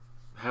then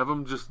have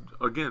him just,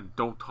 again,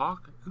 don't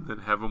talk, and then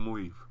have him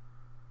leave.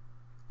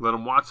 Let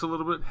him watch a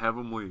little bit, have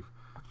him leave.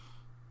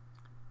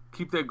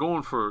 keep that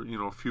going for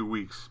a few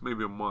weeks,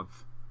 maybe a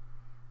month,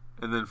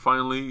 and then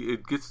finally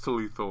it gets to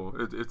Lethal.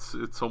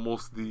 It's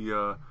almost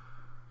the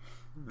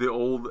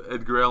old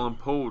Edgar Allan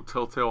Poe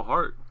Telltale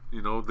Heart.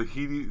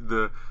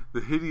 The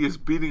hideous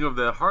beating of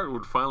that heart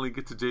would finally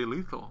get to Jay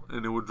Lethal,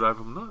 and it would drive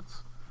him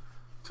nuts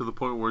to the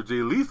point where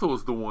Jay Lethal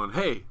is the one.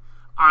 Hey,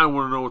 I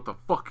want to know what the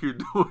fuck you're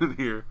doing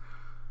here.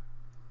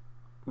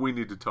 We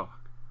need to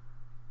talk.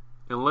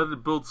 And let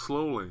it build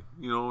slowly.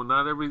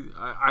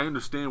 I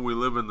understand we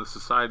live in the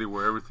society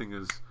where everything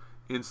is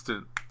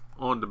instant,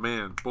 on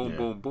demand, boom,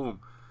 boom, boom.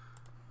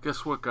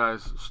 Guess what,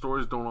 guys?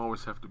 Stories don't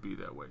always have to be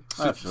that way.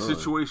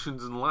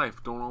 Situations in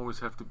life don't always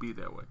have to be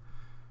that way.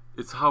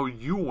 It's how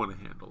you want to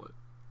handle it.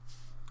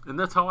 And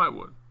that's how I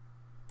would.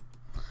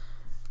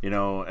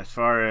 As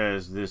far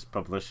as this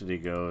publicity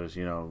goes,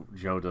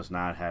 Joe does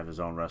not have his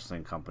own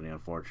wrestling company,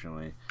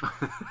 unfortunately.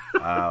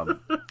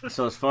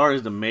 So as far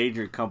as the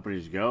major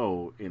companies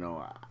go,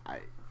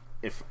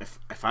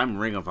 if I'm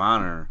Ring of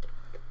Honor,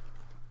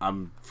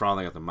 I'm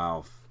frothing at the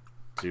mouth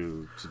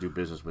to do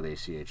business with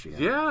ACH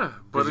again. Yeah,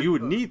 because you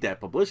would need that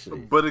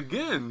publicity. But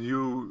again,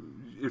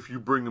 if you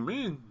bring them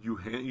in, you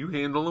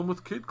handle them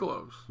with kid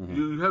gloves. Mm-hmm.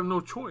 You have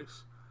no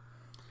choice.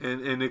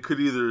 And it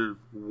could either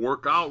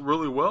work out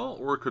really well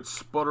or it could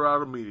sputter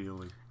out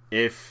immediately.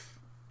 If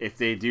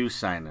they do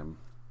sign him,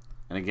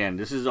 and again,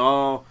 this is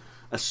all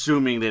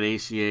assuming that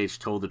ACH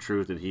told the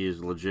truth that he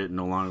is legit,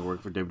 no longer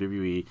working for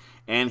WWE,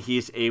 and he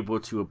is able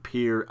to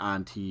appear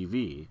on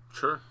TV.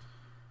 Sure.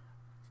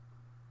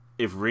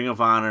 If Ring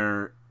of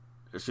Honor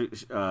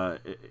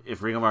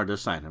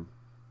does sign him,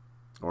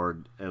 or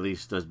at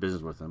least does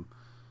business with him,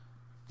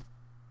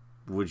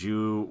 would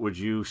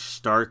you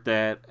start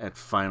that at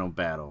Final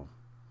Battle?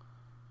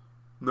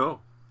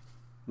 No.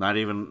 Not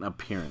even an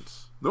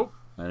appearance? Nope.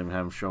 Not even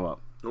have him show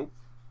up? Nope.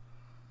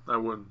 I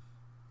wouldn't.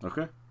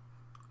 Okay.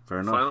 Fair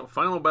enough.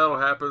 Final Battle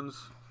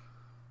happens.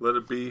 Let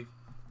it be.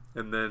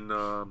 And then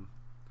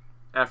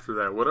after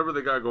that, whatever they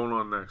got going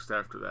on next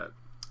after that.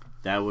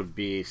 That would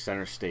be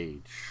Center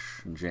Stage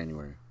in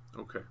January.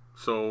 Okay.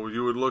 So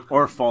you would look...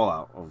 Or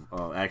Fallout.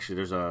 Actually,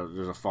 there's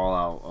a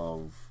Fallout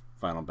of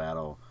Final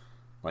Battle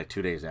like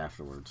 2 days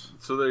afterwards.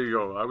 So there you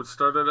go. I would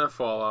start at that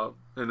Fallout.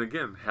 And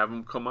again, have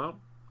him come out.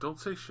 Don't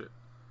say shit.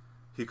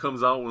 He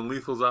comes out when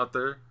Lethal's out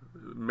there.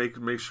 Make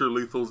sure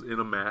Lethal's in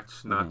a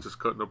match, not just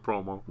cutting a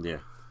promo. Yeah.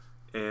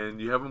 And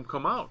you have him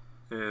come out,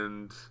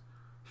 and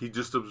he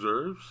just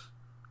observes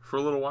for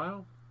a little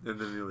while, and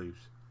then he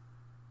leaves.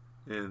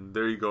 And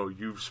there you go.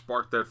 You've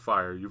sparked that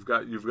fire. You've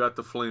got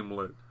the flame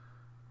lit.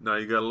 Now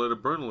you got to let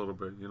it burn a little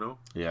bit.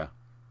 Yeah.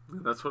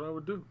 And that's what I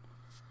would do.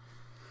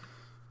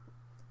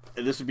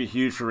 And this would be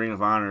huge for Ring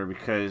of Honor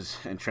because,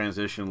 and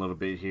transition a little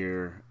bit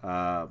here,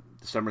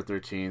 December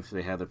 13th,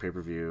 they have their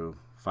pay-per-view,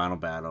 Final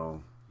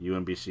Battle,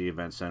 UMBC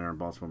Event Center in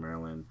Baltimore,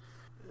 Maryland.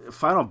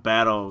 Final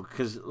Battle,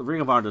 because Ring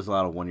of Honor does a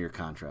lot of one-year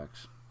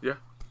contracts. Yeah.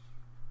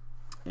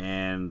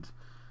 And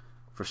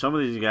for some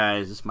of these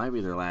guys, this might be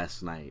their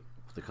last night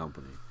with the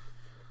company.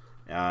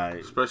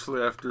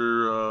 Especially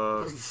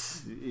after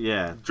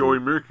yeah, Joey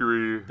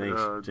Mercury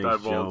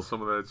divulged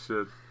some of that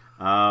shit.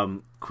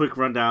 Quick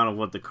rundown of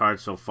what the card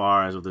so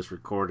far as of this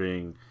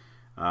recording.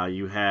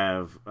 You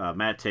have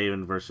Matt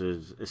Taven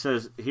versus, it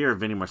says here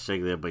Vinny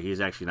Marseglia, but he's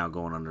actually now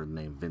going under the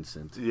name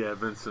Vincent. Yeah,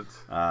 Vincent.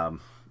 I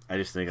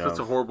just think that's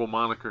a horrible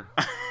moniker.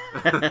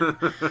 Man,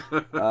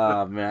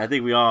 I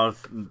think we all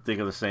think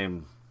of the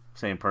same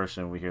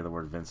person when we hear the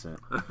word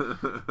Vincent.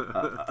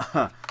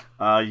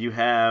 You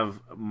have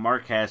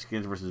Mark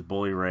Haskins versus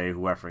Bully Ray,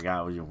 who I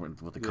forgot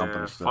what the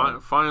company still.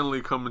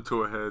 Finally coming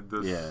to a head.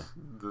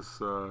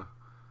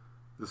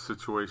 This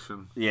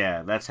situation.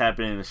 Yeah, that's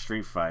happening in a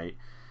street fight.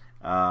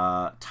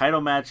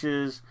 Title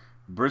matches.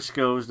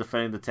 Briscoes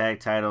defending the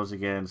tag titles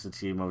against the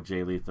team of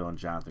Jay Lethal and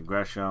Jonathan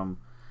Gresham.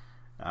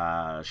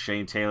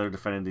 Shane Taylor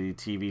defending the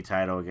TV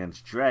title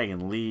against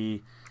Dragon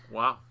Lee.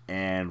 Wow.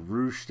 And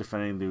Roosh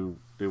defending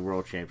the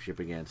World Championship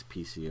against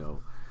PCO.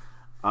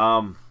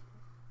 Obviously,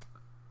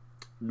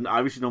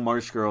 no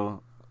Marty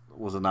Scurll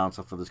was announced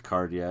for this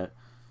card yet.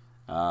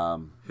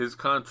 His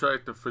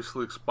contract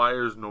officially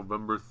expires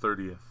November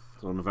 30th.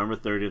 So November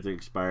 30th it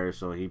expires,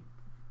 so he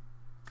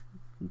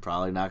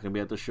probably not going to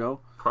be at the show.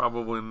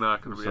 Probably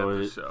not going to be at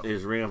the show.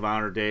 His Ring of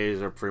Honor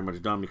days are pretty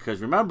much done because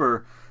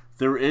remember,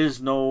 there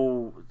is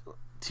no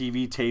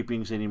TV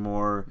tapings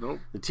anymore. Nope.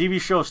 The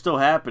TV show is still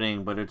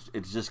happening, but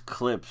it's just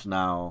clips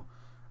now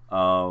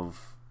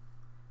of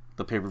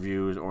the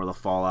pay-per-views or the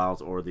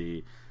fallouts or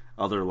the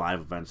other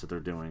live events that they're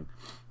doing.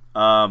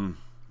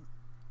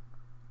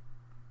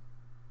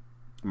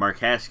 Mark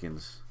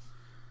Haskins,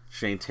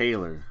 Shane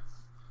Taylor.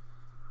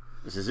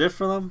 This is it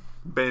for them?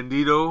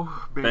 Bandito's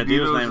not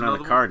even on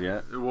the card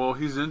yet. Well,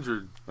 he's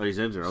injured. Oh, he's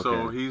injured. Okay.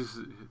 So he's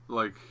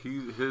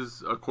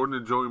his according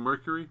to Joey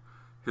Mercury,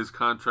 his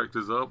contract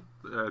is up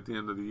at the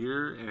end of the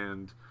year,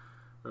 and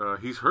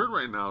he's hurt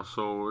right now.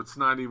 So it's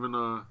not even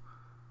a.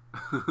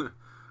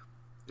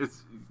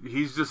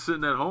 He's just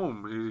sitting at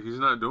home. He's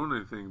not doing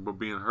anything but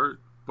being hurt.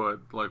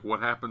 But what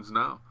happens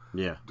now?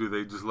 Yeah. Do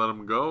they just let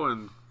him go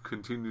and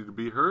continue to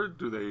be hurt?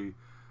 Do they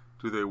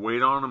Do they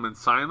wait on him and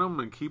sign him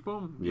and keep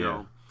him?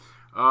 Yeah.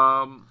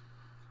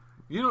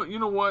 You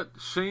know what?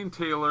 Shane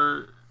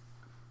Taylor,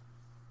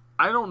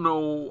 I don't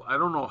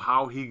know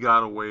how he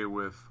got away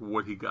with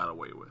what he got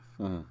away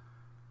with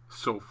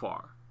so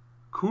far.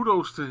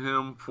 Kudos to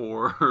him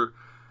for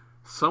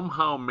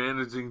somehow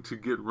managing to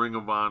get Ring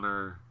of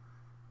Honor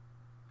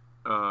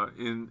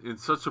in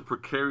such a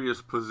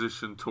precarious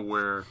position to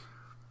where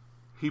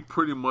he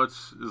pretty much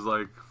is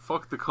like,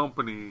 fuck the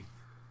company,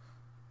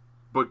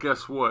 but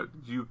guess what?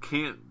 You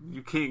can't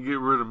get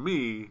rid of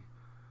me.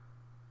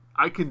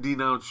 I can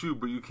denounce you,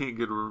 but you can't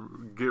get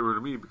rid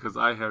of me because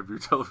I have your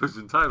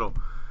television title.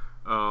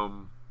 But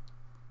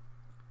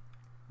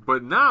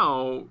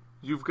now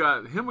you've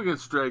got him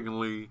against Dragon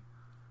Lee,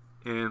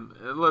 and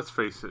let's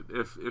face it,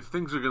 if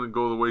things are going to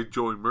go the way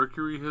Joey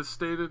Mercury has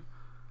stated,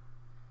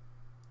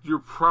 you're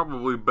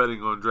probably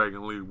betting on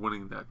Dragon Lee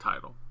winning that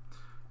title.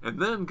 And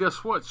then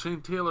guess what?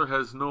 Shane Taylor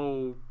has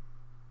no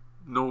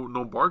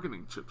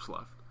bargaining chips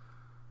left.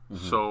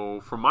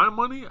 So for my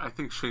money, I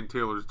think Shane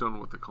Taylor's done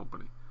with the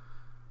company.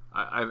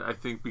 I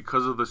think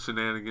because of the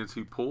shenanigans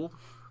he pulled,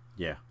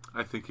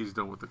 I think he's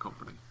done with the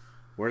company.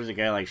 Where does a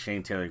guy like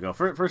Shane Taylor go?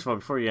 First of all,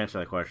 before you answer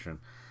that question,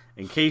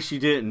 in case you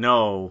didn't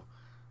know,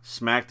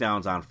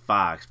 SmackDown's on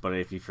Fox, but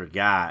if you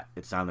forgot,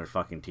 it's on their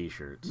fucking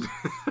t-shirts.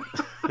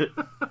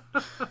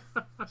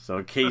 So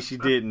in case you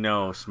didn't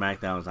know,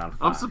 SmackDown's on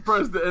Fox. I'm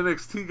surprised the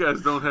NXT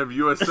guys don't have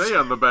USA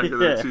on the back of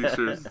their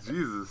t-shirts.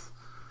 Jesus.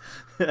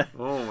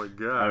 Oh my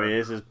god! I mean,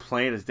 it's as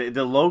plain as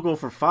the logo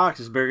for Fox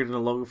is bigger than the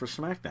logo for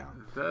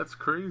SmackDown. That's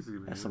crazy,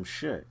 man. That's some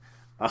shit.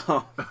 Let's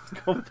go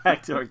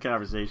back to our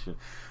conversation.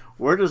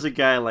 Where does a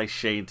guy like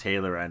Shane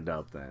Taylor end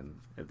up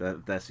then, if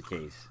that's the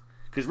case?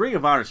 Because Ring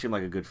of Honor seemed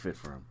like a good fit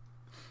for him.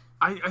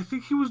 I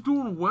think he was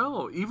doing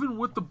well, even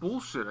with the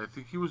bullshit. I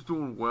think he was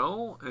doing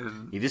well,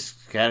 and he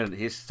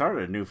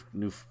started a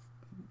new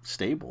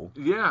stable.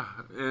 Yeah,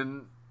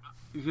 and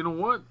you know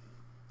what?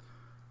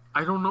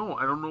 I don't know.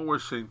 I don't know where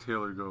Shane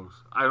Taylor goes.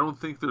 I don't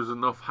think there's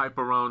enough hype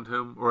around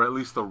him, or at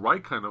least the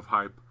right kind of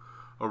hype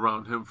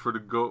around him for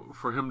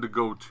him to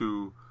go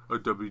to a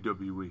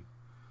WWE.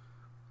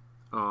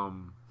 I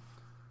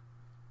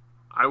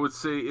would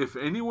say if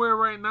anywhere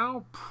right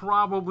now,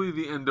 probably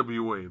the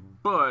NWA,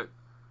 but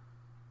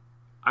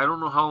I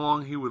don't know how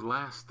long he would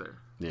last there.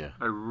 Yeah,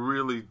 I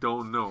really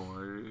don't know.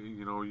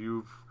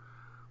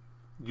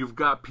 You've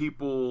got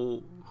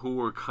people who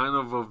are kind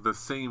of the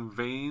same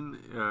vein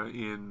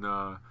in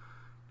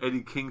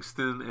Eddie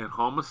Kingston and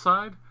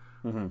Homicide,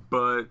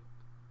 but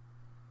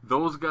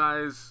those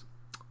guys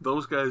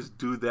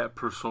do that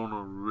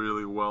persona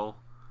really well,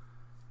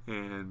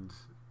 and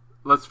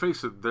let's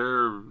face it,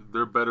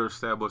 they're better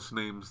established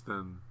names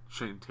than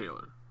Shane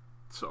Taylor.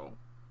 So,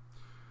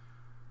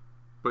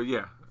 but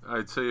yeah,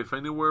 I'd say if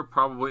anywhere,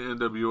 probably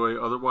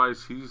NWA.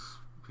 Otherwise, he's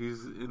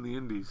in the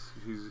Indies.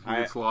 He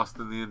gets lost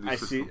in the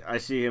Indies. I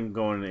see him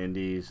going to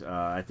Indies.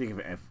 I think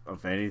if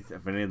any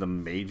of the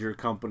major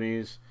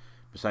companies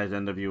besides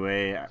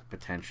NWA,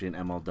 potentially an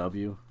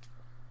MLW.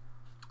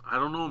 I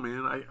don't know,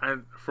 man. I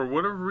for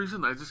whatever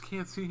reason, I just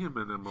can't see him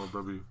in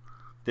MLW.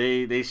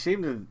 They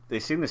seem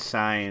to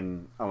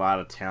sign a lot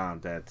of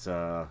talent that's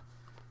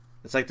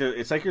it's like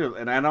you're,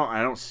 and I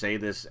don't say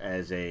this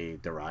as a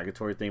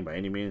derogatory thing by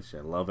any means.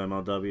 I love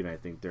MLW, and I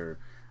think they're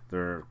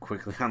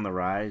quickly on the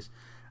rise.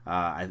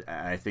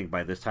 I think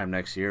by this time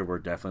next year, we're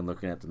definitely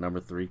looking at the number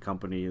 3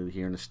 company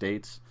here in the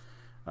States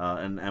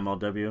in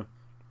MLW.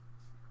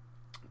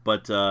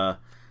 But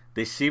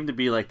they seem to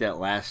be like that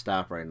last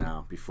stop right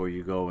now before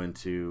you go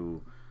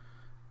into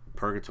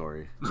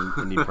purgatory,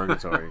 indie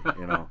purgatory,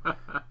 you know.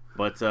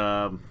 But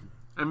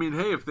I mean,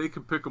 hey, if they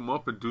can pick them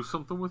up and do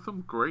something with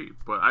them, great.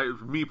 But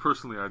me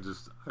personally, I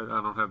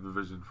don't have the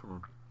vision for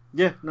them.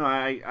 Yeah, no,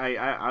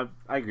 I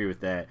agree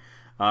with that.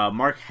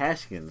 Mark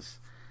Haskins,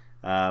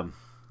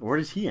 where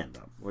does he end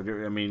up?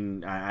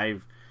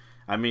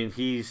 I mean,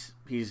 he's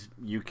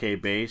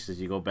UK based. Does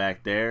he go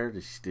back there?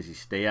 Does he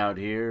stay out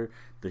here?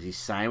 Does he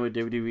sign with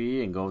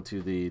WWE and go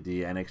to the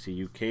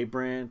NXT UK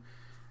brand?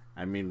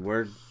 I mean,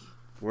 where's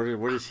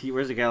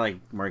a guy like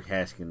Mark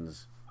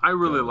Haskins? I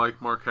really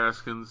like Mark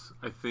Haskins.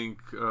 I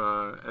think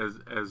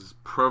as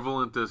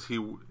prevalent as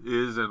he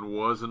is and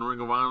was in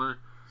Ring of Honor,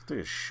 take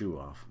a shoe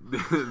off.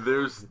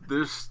 there's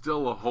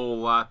still a whole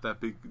lot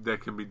that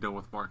can be done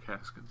with Mark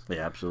Haskins.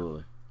 Yeah,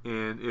 absolutely.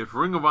 And if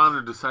Ring of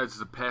Honor decides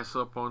to pass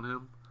up on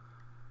him,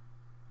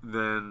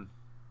 then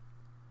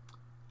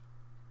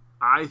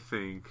I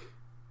think,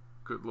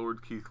 good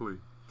Lord Keith Lee,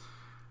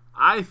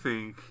 I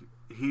think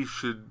he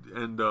should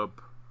end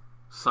up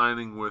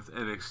signing with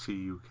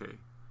NXT UK.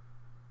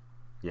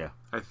 Yeah.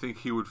 I think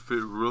he would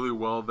fit really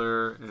well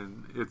there,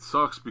 and it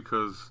sucks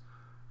because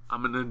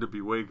I'm an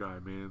NWA guy,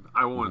 man.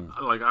 I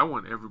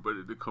want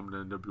everybody to come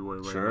to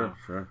NWA right now.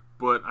 Sure.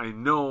 But I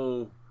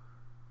know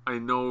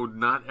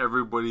not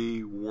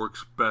everybody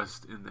works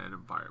best in that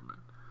environment.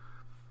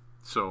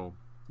 So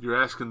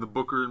you're asking the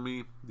Booker and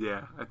me?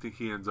 Yeah, I think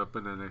he ends up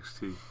in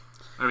NXT.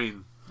 I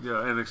mean, yeah,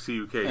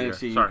 NXT UK.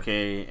 NXT UK,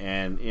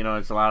 and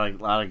it's a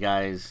lot of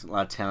guys, a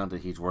lot of talent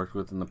that he's worked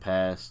with in the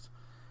past.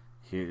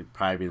 He'd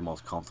probably be the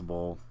most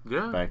comfortable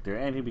back there,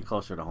 and he'd be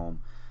closer to home.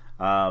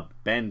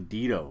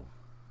 Bandito.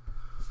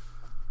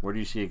 Where do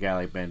you see a guy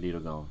like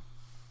Bandito going?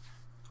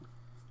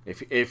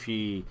 If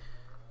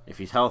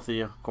he's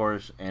healthy, of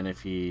course, and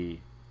if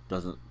he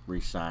doesn't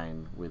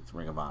re-sign with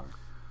Ring of Honor.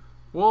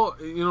 Well,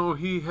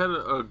 he had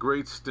a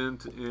great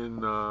stint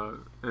in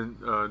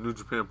New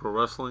Japan Pro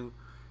Wrestling,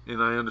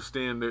 and I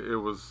understand it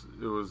was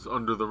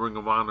under the Ring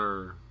of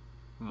Honor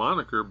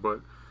moniker,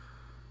 but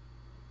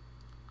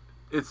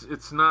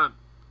it's not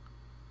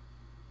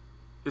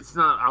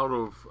out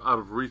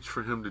of reach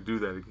for him to do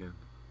that again.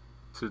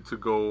 To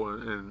go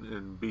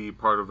and be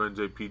part of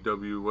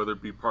NJPW, whether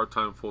it be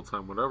part-time,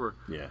 full-time, whatever.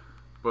 Yeah.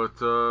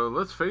 But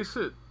let's face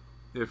it,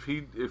 if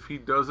he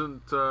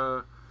doesn't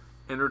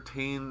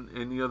entertain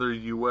any other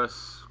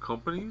U.S.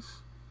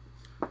 companies,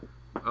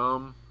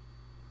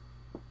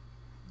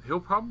 he'll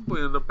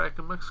probably end up back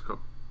in Mexico.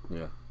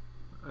 Yeah.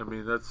 I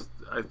mean,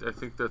 I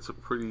think that's a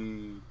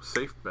pretty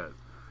safe bet.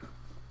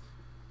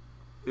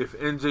 If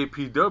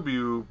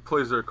NJPW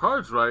plays their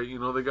cards right,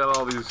 they got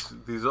all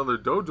these other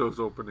dojos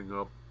opening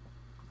up.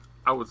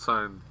 I would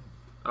sign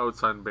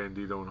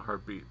Bandito in a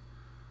heartbeat,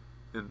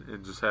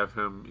 and just have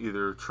him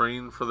either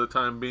train for the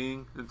time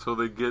being until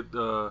they get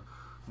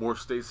more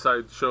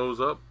stateside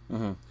shows up,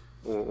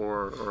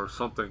 or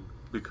something,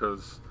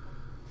 because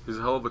he's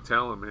a hell of a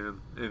talent, man,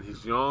 and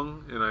he's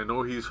young, and I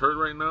know he's hurt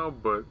right now,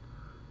 but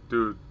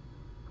dude,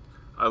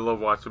 I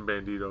love watching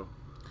Bandito.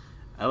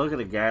 I look at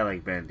a guy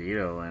like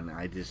Bandito, and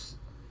I just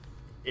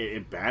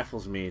it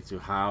baffles me to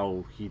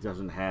how he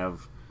doesn't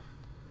have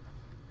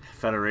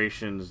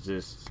federations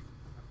just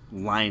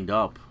lined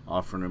up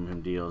offering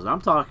him deals. I'm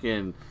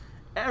talking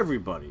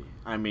everybody.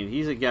 I mean,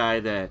 he's a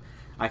guy that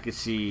I could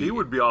see. He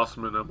would be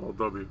awesome in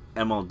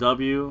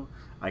MLW.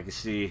 I could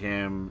see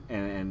him,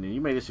 and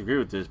you may disagree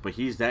with this, but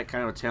he's that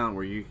kind of talent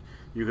where you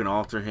can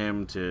alter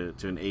him to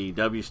an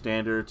AEW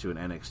standard, to an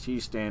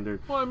NXT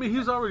standard. Well, I mean,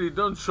 he's already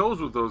done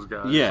shows with those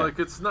guys. Yeah. Like,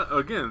 it's not,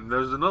 again,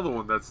 there's another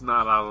one that's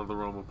not out of the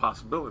realm of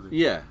possibility.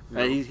 Yeah.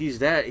 He's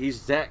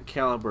that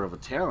caliber of a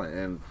talent,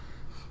 and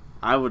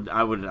I would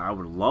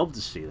love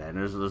to see that. And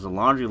there's a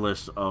laundry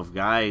list of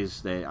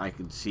guys that I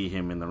could see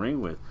him in the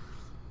ring with,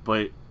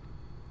 but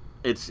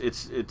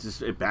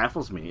it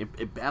baffles me.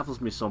 It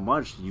baffles me so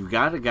much. You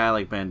got a guy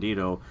like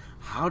Bandito.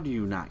 How do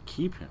you not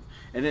keep him?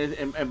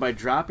 And by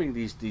dropping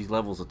these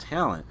levels of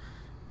talent,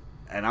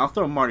 and I'll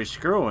throw Marty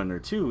Scurll in there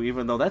too,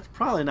 even though that's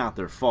probably not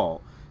their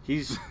fault. He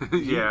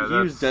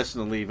was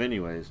destined to leave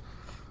anyways.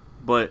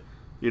 But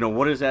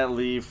what does that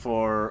leave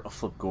for a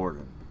Flip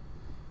Gordon?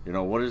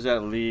 What does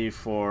that leave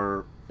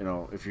for,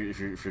 if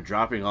you're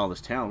dropping all this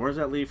talent? Where does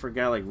that leave for a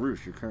guy like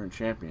Roosh, your current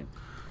champion?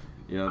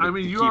 You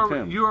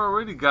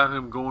already got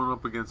him going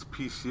up against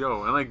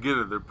PCO, and I get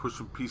it. They're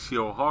pushing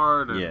PCO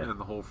hard, and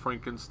the whole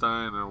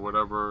Frankenstein or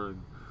whatever.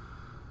 And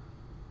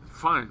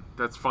fine,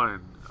 that's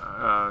fine.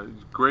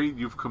 Great,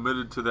 you've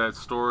committed to that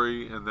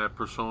story and that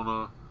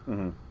persona.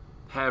 Mm-hmm.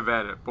 Have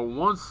at it. But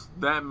once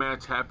that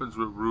match happens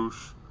with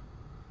Roosh,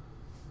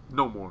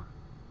 no more.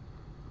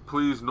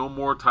 Please, no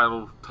more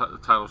title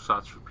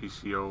shots for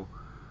PCO.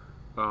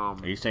 Are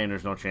you saying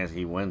there's no chance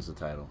he wins the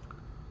title?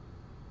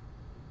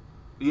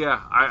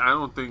 Yeah, I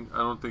don't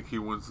think he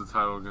wins the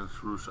title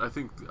against Roosh. I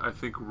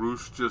think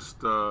Roosh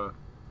just I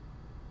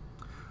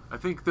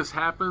think this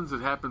happens.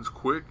 It happens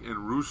quick,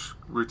 and Roosh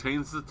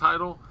retains the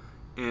title.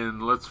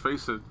 And let's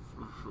face it,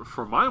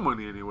 for my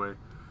money anyway,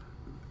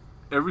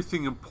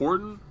 everything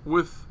important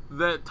with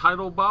that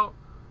title bout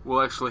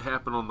will actually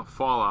happen on the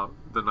Fallout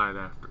the night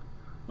after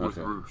with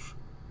Roosh.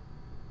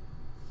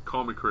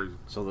 Call me crazy.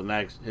 So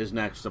his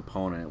next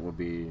opponent will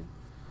be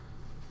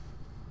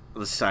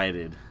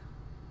decided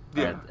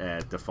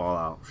at the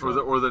Fallout show.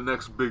 Or the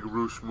next big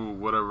Roosh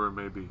move, whatever it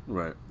may be.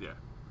 Right. Yeah.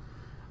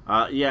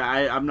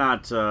 I'm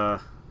not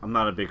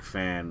a big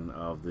fan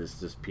of this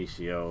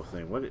PCO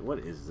thing. What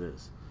is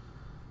this?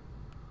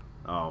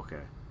 Oh,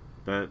 okay.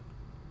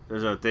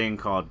 There's a thing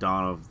called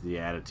Dawn of the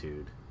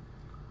Attitude.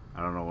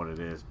 I don't know what it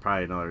is.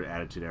 Probably another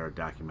Attitude Era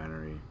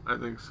documentary. I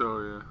think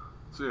so, yeah.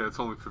 So yeah, it's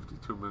only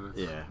 52 minutes.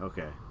 Yeah,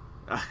 okay.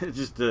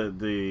 Just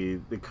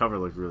the cover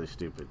looked really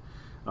stupid.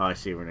 Oh, I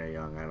see Renee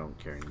Young. I don't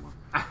care anymore.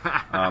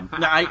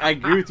 No, I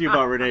agree with you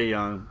about Renee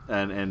Young,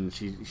 and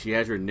she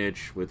has her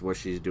niche with what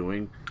she's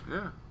doing.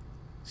 Yeah.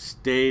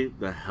 Stay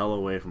the hell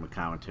away from a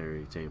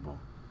commentary table,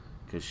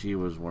 because she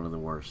was one of the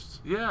worst.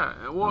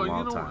 Yeah, well,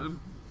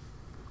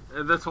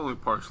 and that's only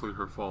partially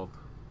her fault.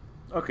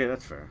 Okay,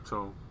 that's fair.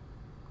 So,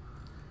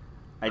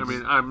 I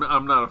mean,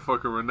 I'm not a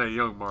fucking Renee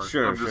Young, Mark.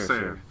 Sure, I'm just saying.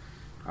 Sure.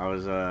 I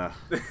was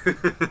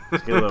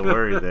getting a little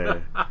worried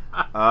there.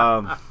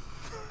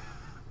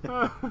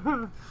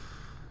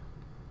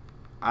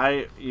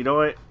 You know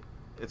what?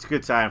 It's a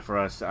good time for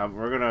us.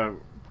 We're gonna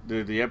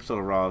the episode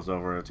of Raw is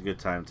over. It's a good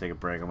time to take a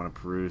break. I'm gonna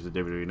peruse the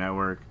WWE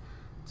Network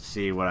to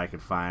see what I can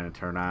find and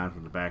turn on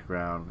from the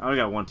background. I only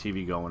got one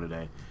TV going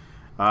today,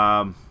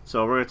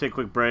 so we're gonna take a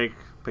quick break,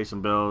 pay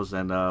some bills,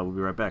 and we'll be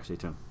right back. Stay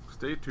tuned.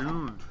 Stay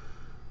tuned.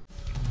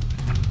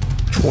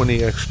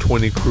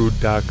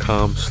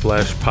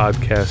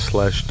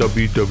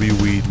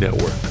 20x20crew.com/podcast/WWE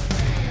Network.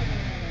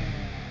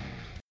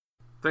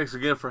 Thanks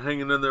again for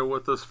hanging in there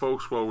with us,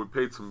 folks, while we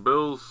paid some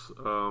bills.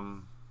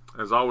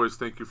 As always,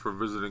 thank you for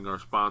visiting our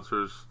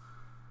sponsors.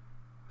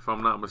 If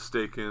I'm not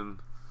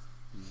mistaken,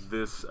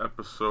 this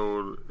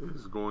episode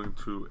is going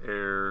to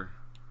air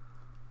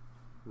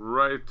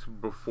right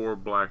before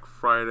Black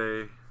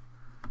Friday.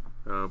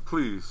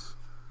 Please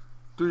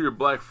do your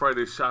Black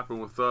Friday shopping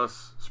with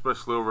us,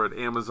 especially over at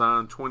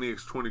Amazon,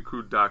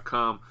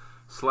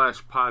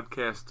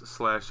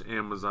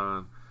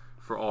 20x20crew.com/podcast/Amazon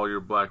for all your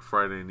Black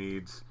Friday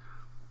needs.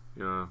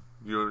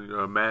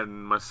 Matt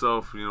and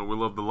myself, we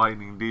love the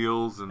lightning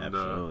deals and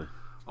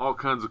all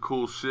kinds of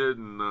cool shit.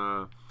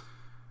 And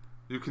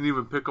you can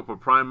even pick up a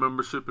Prime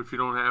membership if you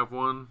don't have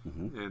one.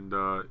 And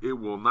it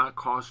will not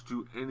cost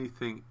you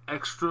anything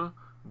extra,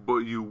 but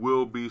you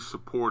will be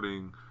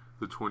supporting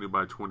the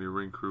 20x20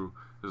 Ring Crew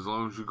as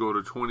long as you go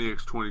to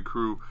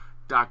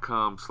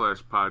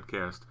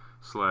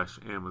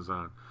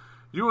 20x20crew.com/podcast/Amazon.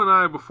 You and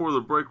I, before the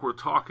break, were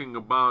talking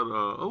about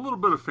a little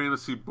bit of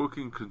fantasy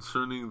booking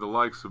concerning the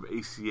likes of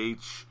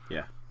ACH,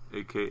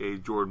 a.k.a.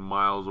 Jordan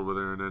Miles over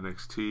there in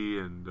NXT,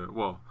 and,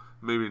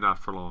 maybe not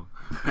for long.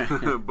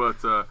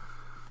 But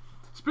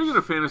speaking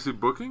of fantasy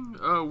booking,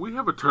 we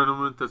have a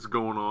tournament that's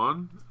going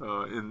on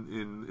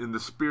in the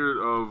spirit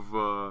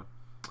of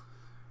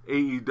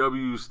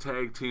AEW's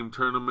tag team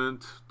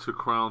tournament to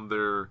crown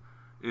their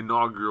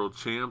inaugural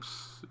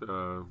champs,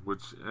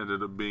 which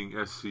ended up being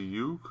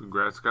SCU.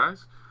 Congrats,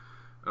 guys.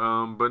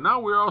 But now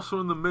we're also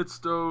in the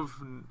midst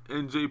of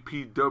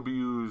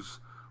NJPW's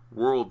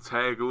World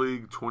Tag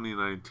League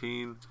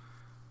 2019,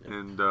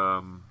 and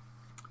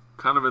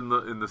kind of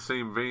in the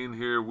same vein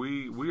here,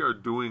 we are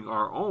doing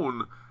our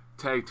own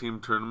tag team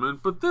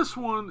tournament, but this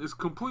one is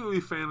completely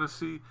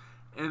fantasy,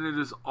 and it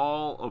is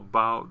all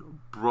about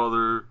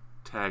brother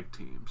tag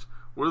teams,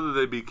 whether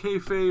they be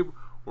kayfabe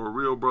or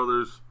real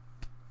brothers.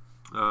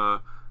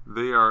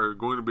 They are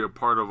going to be a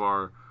part of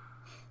our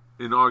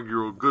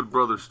inaugural Good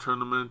Brothers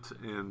tournament,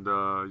 and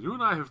you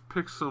and I have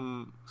picked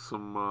some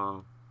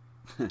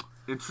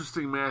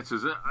interesting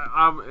matches.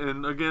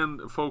 And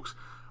again, folks,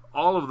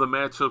 all of the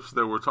matchups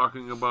that we're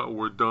talking about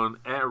were done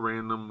at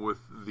random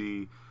with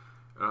the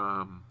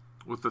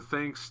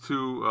thanks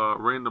to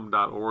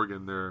random.org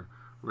and their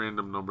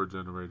random number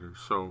generator.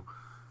 So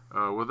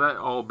with that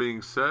all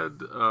being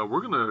said, we're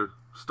gonna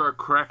start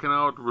cracking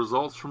out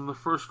results from the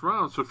first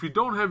round. So if you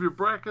don't have your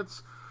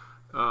brackets,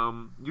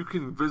 you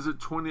can visit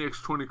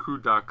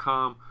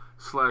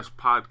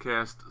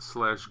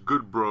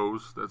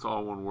 20x20crew.com/podcast/goodbros. That's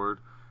all one word.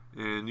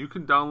 And you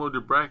can download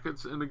your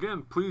brackets. And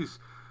again, please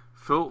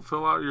fill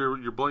out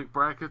your blank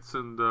brackets,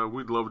 and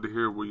we'd love to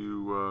hear where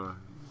you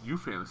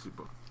fantasy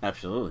book.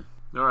 Absolutely.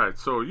 All right,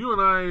 so you and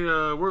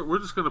I, we're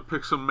just going to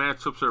pick some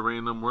matchups at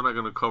random. We're not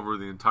going to cover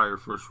the entire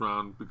first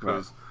round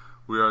because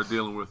we are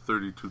dealing with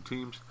 32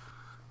 teams.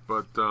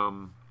 But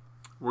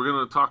we're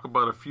going to talk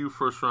about a few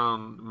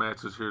first-round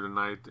matches here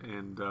tonight,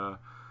 and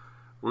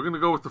we're going to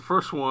go with the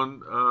first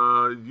one.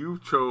 You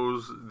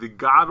chose the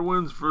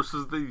Godwins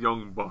versus the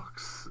Young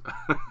Bucks.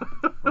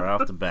 Right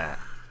off the bat.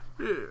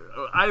 Yeah,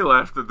 I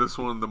laughed at this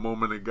one the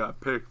moment it got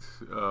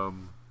picked.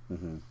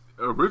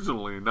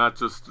 Originally, not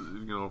just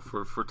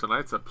for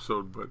tonight's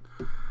episode, but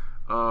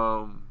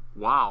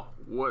wow,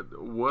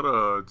 what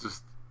a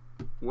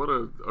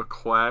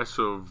clash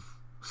of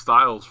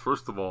styles.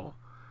 First of all.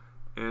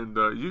 And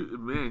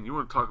you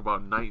want to talk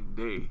about night and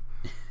day.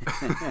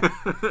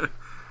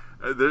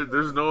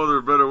 There's no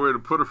other better way to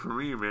put it for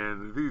me,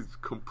 man. These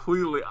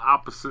completely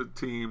opposite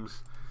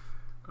teams.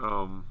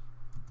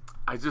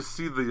 I just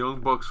see the Young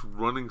Bucks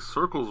running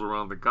circles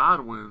around the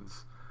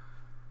Godwins.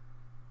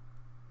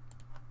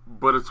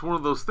 But it's one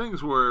of those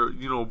things where,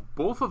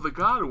 both of the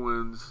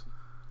Godwins,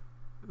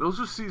 those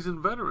are seasoned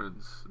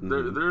veterans.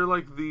 They're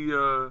like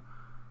the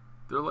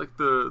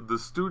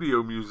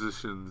studio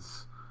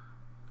musicians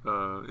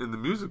in the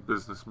music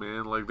business,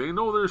 man. Like, they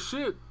know their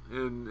shit,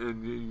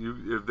 and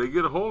you if they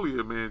get a hold of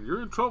you, man,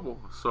 you're in trouble.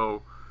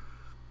 So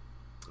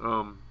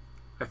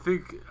I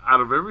think out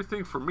of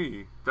everything, for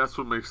me, that's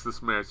what makes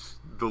this match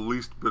the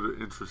least bit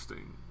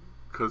interesting,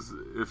 because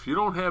if you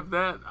don't have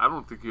that, I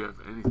don't think you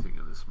have anything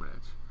in this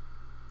match.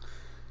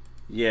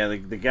 Yeah,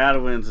 the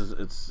Godwins,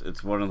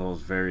 it's one of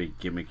those very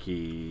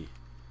gimmicky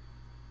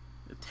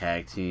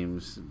tag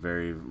teams,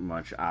 very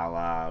much a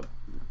la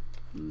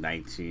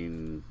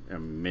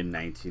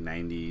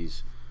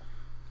mid-1990s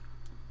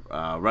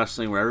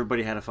wrestling, where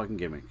everybody had a fucking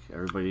gimmick.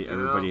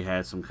 Everybody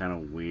had some kind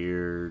of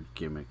weird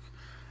gimmick.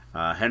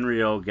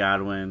 Henry O.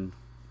 Godwin,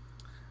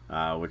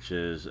 which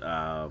is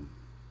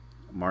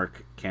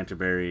Mark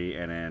Canterbury,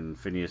 and then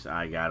Phineas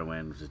I.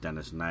 Godwin, which is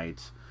Dennis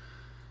Knight.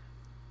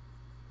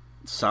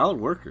 Solid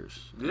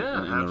workers.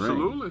 Yeah, in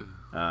absolutely.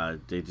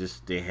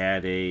 They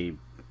had a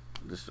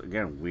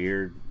again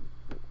weird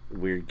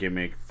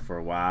gimmick for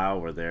a while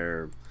where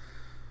they're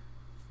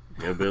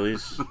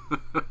hillbillies.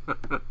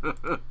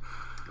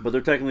 But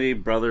they're technically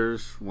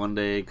brothers one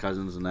day,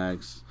 cousins the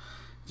next.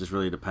 Just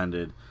really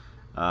depended.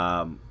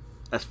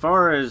 As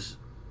far as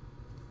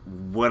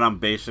what I'm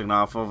basing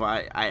off of,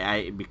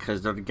 I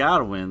because they're the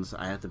Godwins,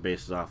 I have to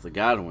base it off the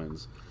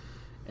Godwins.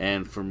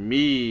 And for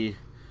me,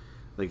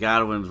 the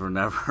Godwins were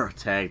never a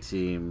tag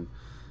team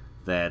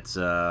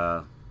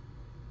that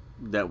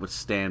would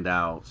stand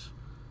out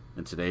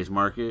in today's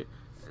market.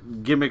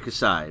 Gimmick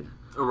aside,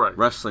 right?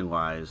 Wrestling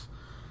wise,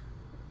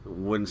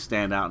 wouldn't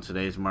stand out in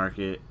today's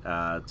market.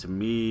 To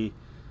me,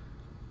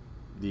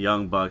 the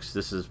Young Bucks.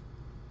 This is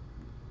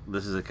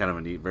a kind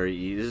of a very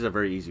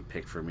easy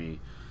pick for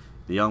me.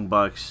 The Young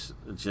Bucks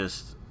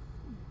just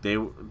they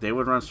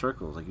would run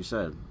circles, like you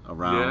said,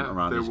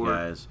 around these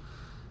guys.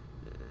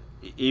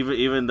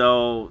 Even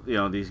though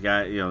these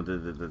guys,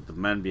 the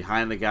men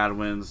behind the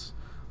Godwins,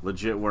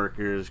 legit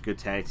workers, good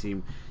tag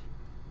team,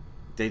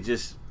 it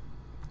just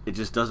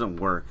doesn't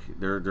work.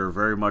 They're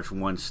very much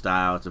one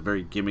style. It's a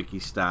very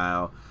gimmicky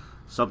style,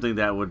 something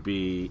that would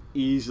be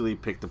easily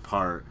picked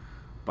apart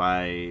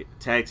by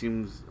tag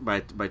teams,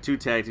 by two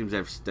tag teams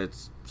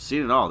that's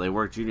seen it all. They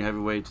worked junior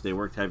heavyweights, they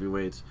worked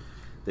heavyweights,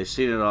 they've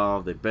seen it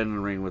all. They've been in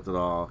the ring with it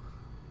all.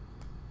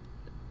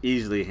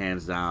 Easily,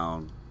 hands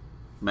down,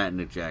 Matt and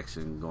Nick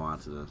Jackson go on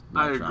to the.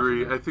 I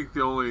agree. I think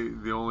the only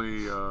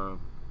other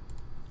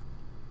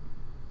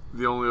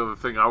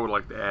thing I would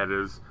like to add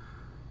is,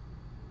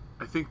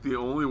 I think the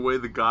only way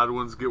the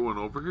Godwins get one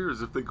over here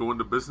is if they go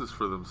into business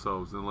for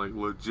themselves and like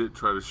legit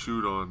try to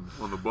shoot on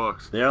the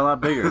Bucks. They're a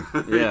lot bigger.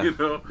 Yeah,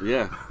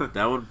 yeah.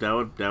 That would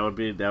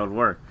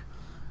work.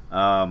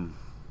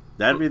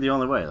 That'd be the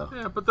only way though.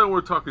 Yeah, but then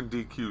we're talking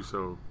DQ,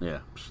 so yeah,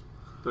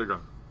 they're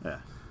gone. Yeah,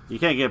 you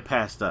can't get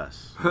past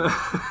us.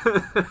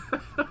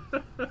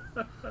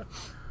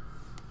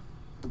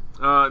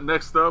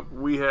 Next up,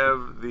 we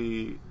have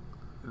the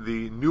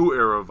new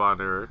era Von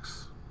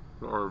Erichs,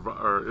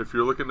 or if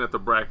you're looking at the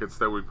brackets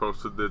that we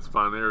posted, that's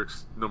Von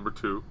Erichs number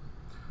 2,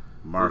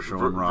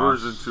 Marshall and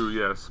Ross. Version 2,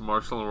 yes,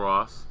 Marshall and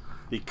Ross,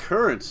 the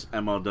current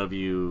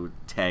MLW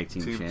Tag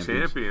Team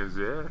Champions.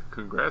 Yeah,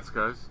 congrats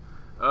guys.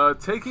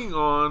 Taking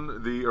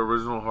on the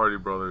original Hardy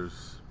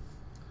Brothers.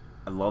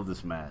 I love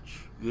this match.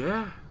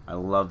 Yeah, I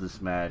love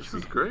this match.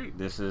 This is great.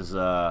 This is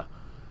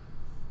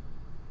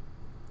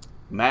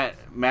Matt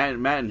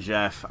and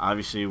Jeff.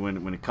 Obviously,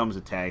 when it comes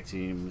to tag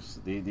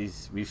teams,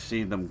 these we've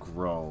seen them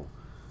grow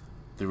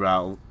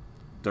throughout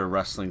their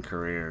wrestling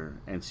career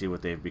and see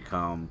what they've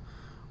become.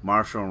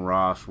 Marshall and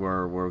Ross,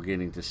 we're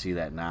getting to see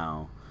that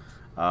now.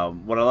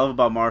 What I love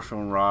about Marshall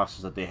and Ross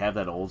is that they have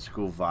that old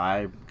school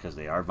vibe because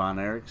they are Von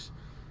Erichs.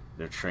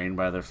 They're trained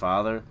by their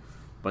father,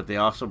 but they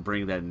also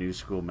bring that new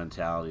school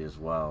mentality as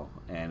well.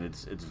 And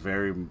it's if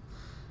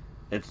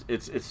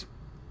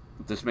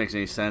this makes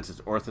any sense, it's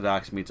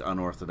orthodox meets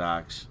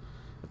unorthodox.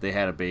 If they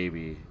had a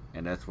baby,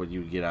 and that's what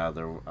you get out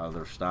of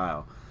their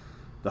style.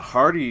 The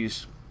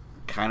Hardys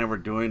kind of were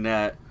doing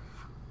that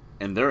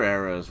in their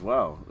era as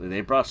well.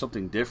 They brought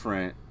something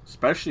different,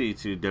 especially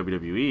to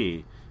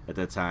WWE at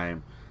that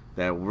time,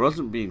 that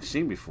wasn't being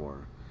seen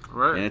before.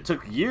 Right. And it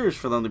took years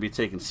for them to be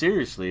taken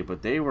seriously,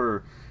 but they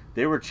were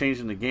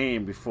changing the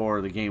game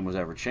before the game was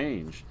ever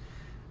changed.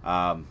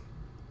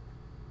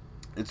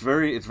 It's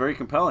very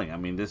compelling. I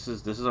mean, this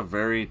is a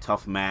very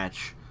tough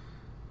match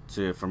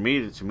for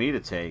me to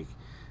take.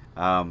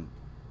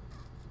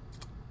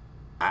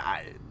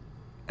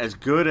 As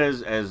good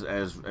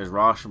as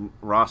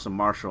Ross and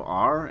Marshall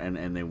are,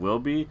 and they will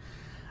be,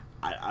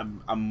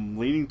 I'm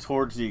leaning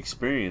towards the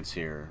experience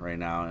here right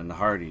now in the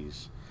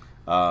Hardys.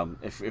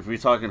 If we're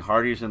talking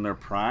Hardys in their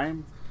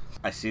prime,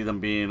 I see them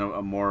being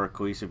a more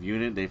cohesive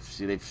unit. They've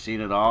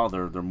seen it all.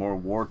 They're more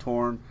war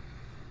torn,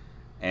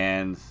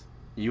 and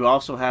you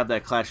also have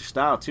that clash of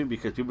style too,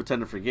 because people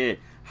tend to forget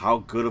how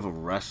good of a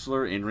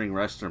wrestler, in-ring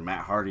wrestler,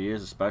 Matt Hardy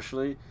is,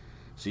 especially.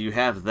 So you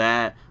have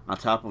that on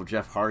top of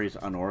Jeff Hardy's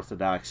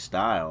unorthodox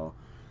style.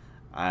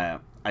 I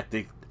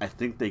think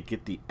they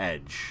get the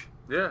edge.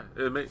 Yeah,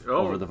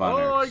 over the Von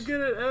Erichs. I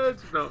get it, edge.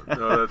 No,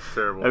 that's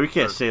terrible. We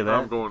can't say that.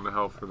 I'm going to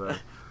hell for that.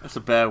 That's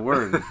a bad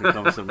word if it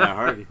comes to Matt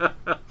Hardy.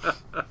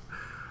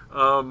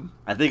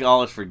 I think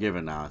all is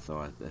forgiven now,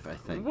 though. If I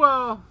think.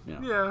 Well,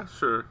 yeah,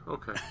 sure,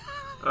 okay.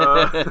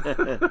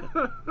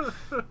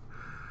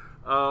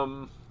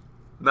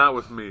 Not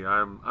with me.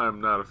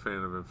 I'm not a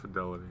fan of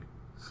infidelity.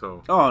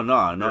 So. Oh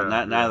no,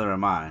 neither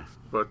am I.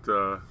 But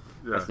yeah,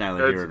 that's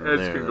neither here nor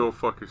there. Edge can go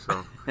fuck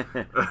yourself.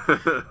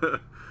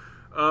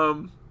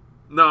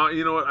 No,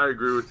 you know what? I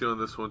agree with you on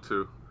this one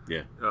too.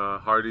 Yeah.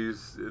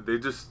 Hardys,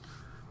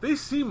 they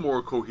seem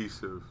more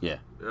cohesive. Yeah.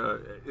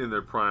 In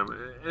their prime,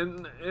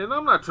 and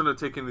I'm not trying to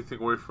take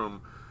anything away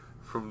from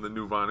the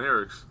new Von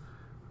Erichs,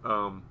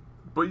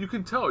 but you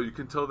can tell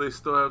they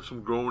still have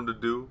some growing to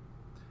do,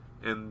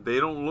 and they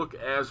don't look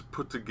as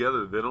put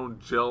together. They don't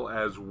gel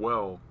as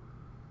well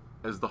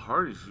as the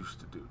Hardys used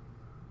to do,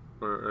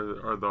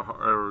 or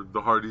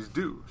the Hardys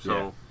do.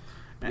 So,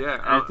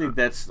 yeah, I think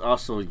that's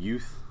also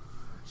youth.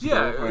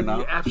 Yeah,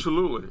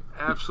 absolutely.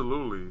 I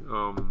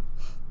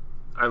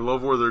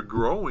love where they're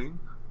growing,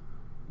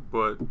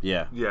 but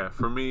yeah,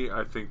 for me,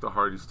 I think the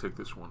Hardys take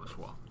this one as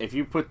well. If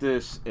you put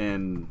this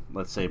in,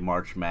 let's say,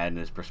 March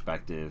Madness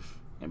perspective,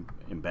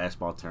 in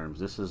basketball terms,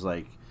 this is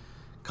like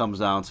comes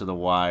down to the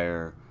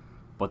wire,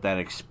 but that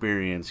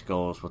experience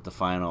goes with the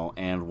final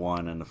and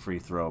one and the free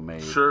throw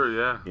made. Sure,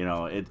 yeah. You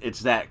know,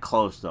 it's that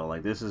close, though.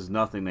 Like, this is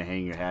nothing to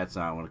hang your hats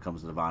on when it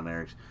comes to the Von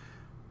Erichs.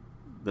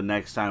 The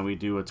next time we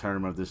do a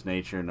tournament of this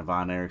nature and the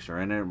Von Erichs are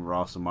in it,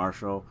 Ross and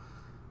Marshall,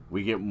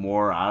 we get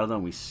more out of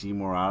them. We see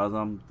more out of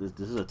them.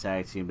 This is a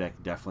tag team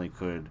that definitely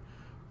could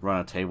run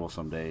a table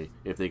someday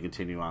if they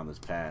continue on this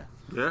path.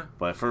 Yeah.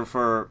 But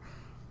for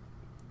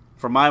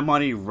my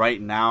money right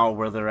now,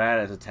 where they're at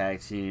as a tag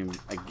team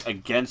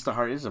against the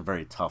Hardys, is a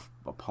very tough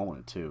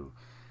opponent too.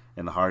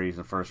 And the Hardys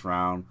in the first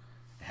round,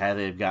 had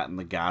they gotten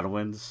the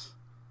Godwins,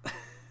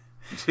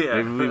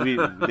 yeah, maybe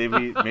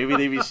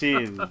they'd be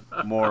seeing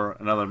more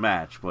another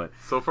match. But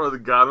so far the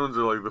Godwins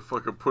are like the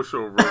fucking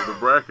pushover of the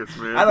brackets,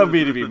 man. I don't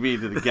mean to be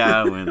mean to the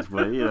Godwins,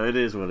 but you know it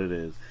is what it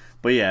is.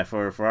 But yeah,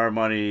 for our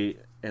money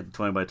at the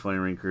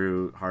 20x20 Ring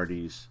Crew,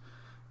 Hardys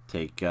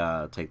take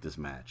this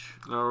match.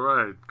 All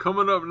right.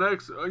 Coming up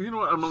next, you know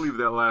what? I'm going to leave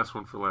that last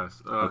one for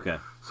last. Okay.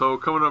 So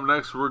coming up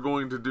next, we're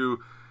going to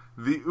do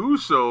the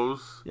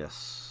Usos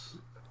Yes.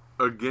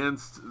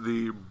 against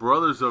the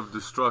Brothers of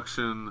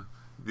Destruction,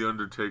 The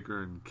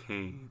Undertaker and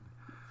Kane.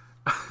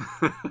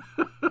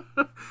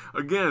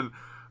 Again,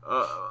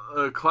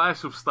 a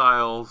clash of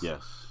styles.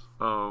 Yes.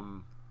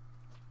 And,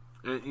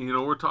 you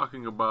know, we're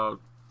talking about...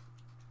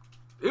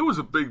 It was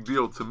a big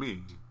deal to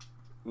me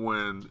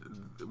when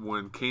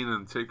Kane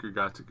and Taker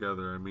got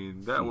together. I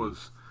mean, that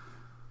was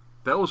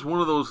one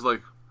of those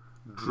like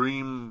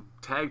dream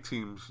tag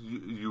teams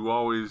you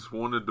always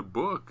wanted to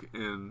book,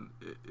 and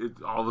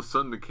it all of a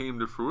sudden it came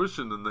to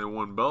fruition, and they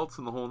won belts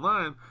and the whole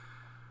nine.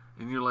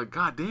 And you're like,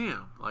 God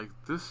damn, like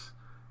this,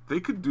 they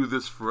could do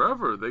this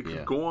forever. They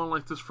could go on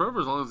like this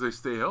forever as long as they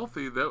stay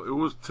healthy. That it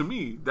was, to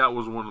me, that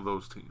was one of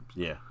those teams.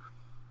 Yeah.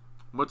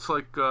 Much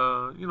like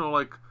you know,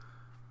 like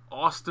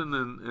Austin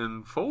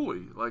and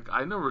Foley. Like,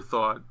 I never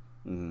thought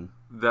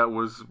that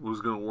was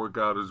going to work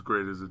out as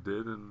great as it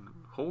did, and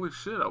holy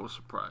shit, I was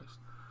surprised.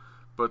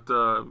 But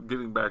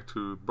getting back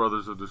to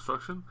Brothers of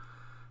Destruction,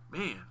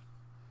 man,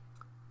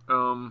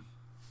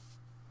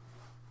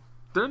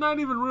 they're not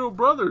even real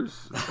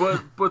brothers,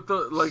 but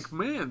the like,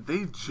 man, they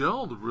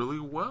gelled really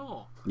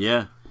well.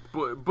 Yeah.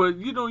 But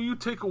you know, you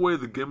take away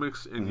the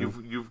gimmicks, and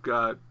you've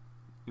got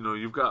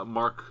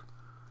Mark,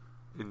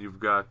 and you've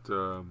got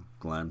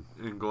Glenn.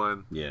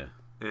 Yeah.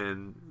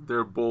 And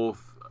they're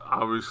both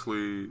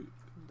obviously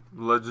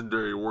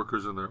legendary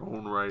workers in their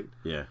own right.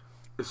 Yeah.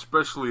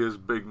 Especially as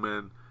big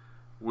men,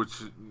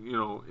 which, you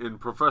know, in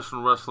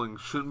professional wrestling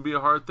shouldn't be a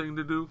hard thing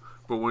to do,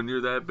 but when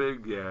you're that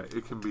big, yeah,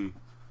 it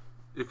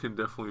can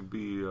definitely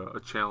be a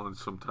challenge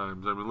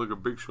sometimes. I mean, look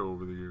at Big Show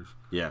over the years.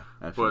 Yeah,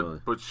 absolutely.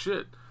 But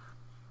shit,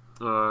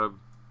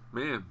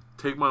 man,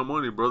 take my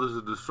money, Brothers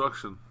of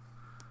Destruction.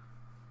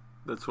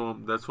 That's what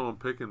I'm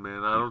picking,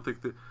 man. I don't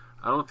think the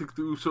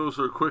Usos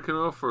are quick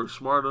enough or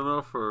smart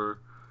enough or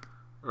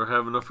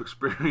have enough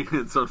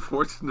experience,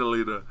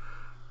 unfortunately,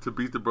 to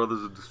beat the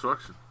Brothers of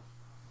Destruction.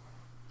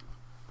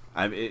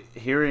 I'm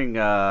hearing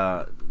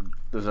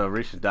there's a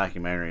recent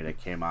documentary that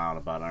came out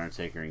about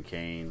Undertaker and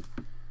Kane,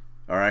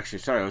 or actually,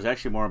 sorry, it was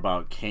actually more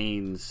about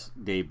Kane's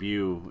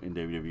debut in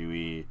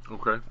WWE.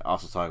 Okay.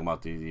 Also talking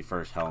about the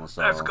first Hell in a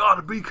Cell. That's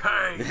gotta be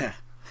Kane. Yeah.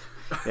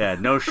 Yeah,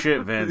 no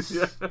shit, Vince.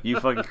 Yeah. You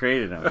fucking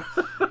created him.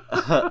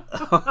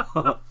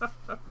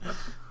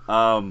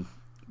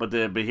 But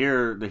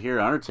here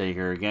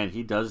Undertaker again,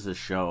 he does this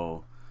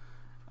show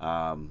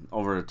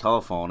over the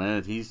telephone,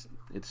 and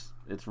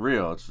it's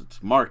real.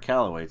 It's Mark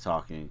Calloway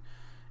talking,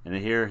 and to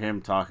hear him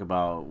talk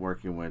about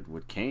working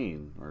with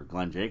Kane or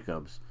Glenn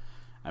Jacobs,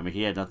 I mean,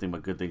 he had nothing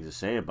but good things to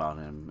say about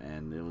him,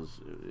 and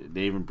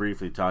they even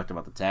briefly talked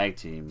about the tag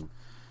team.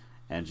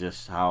 And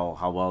just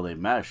how well they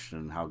meshed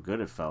and how good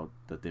it felt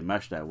that they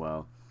meshed that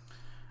well.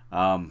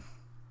 The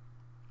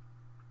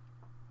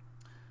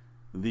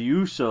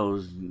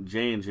Usos,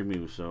 Jay and Jimmy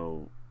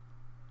Uso,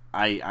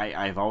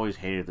 I've always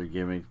hated their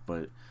gimmick,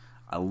 but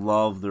I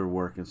love their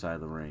work inside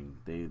the ring.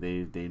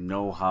 They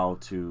know how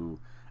to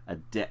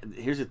adapt.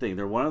 Here's the thing: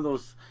 they're one of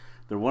those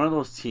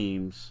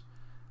teams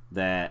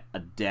that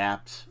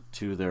adapt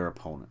to their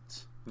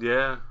opponents.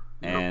 Yeah,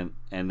 and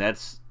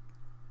that's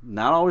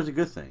not always a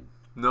good thing.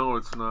 No,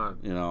 it's not.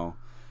 You know,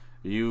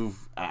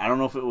 I don't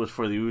know if it was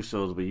for the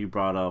Usos, but you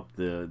brought up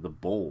the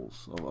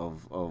Bulls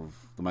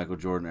of the Michael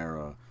Jordan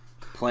era.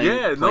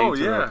 Playing to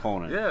their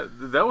opponent. Yeah,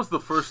 that was the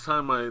first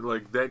time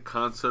that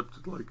concept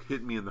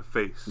hit me in the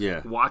face.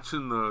 Yeah.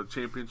 Watching the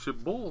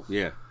championship Bulls.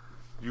 Yeah.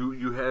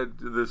 You had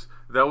this,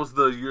 that was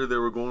the year they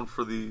were going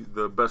for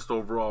the best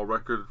overall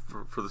record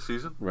for the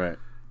season. Right.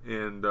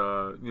 And,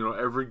 you know,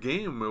 every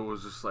game it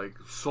was just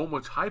so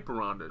much hype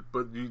around it.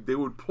 But they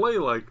would play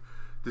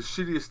the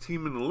shittiest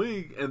team in the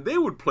league, and they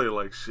would play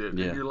like shit.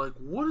 Yeah. And you're like,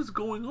 what is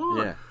going on?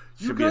 Yeah.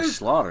 Should be a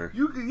slaughter.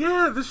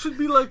 This should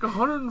be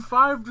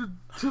 105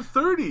 to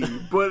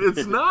 30, but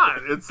it's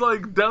not. It's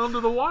down to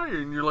the wire,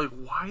 and you're like,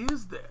 why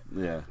is that?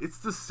 Yeah. It's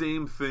the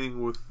same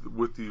thing with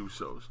the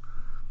Usos.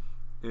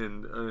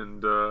 And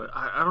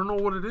I don't know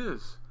what it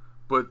is,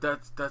 but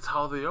that's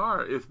how they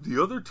are. If the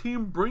other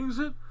team brings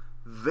it,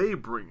 they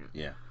bring it.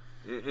 Yeah.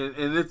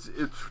 And it's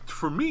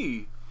for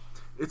me,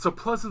 it's a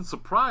pleasant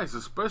surprise,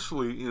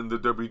 especially in the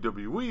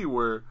WWE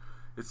where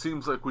it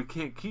seems like we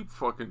can't keep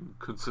fucking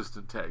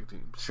consistent tag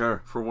teams.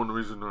 Sure. For one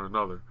reason or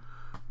another.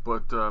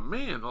 But,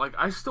 man, like,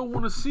 I still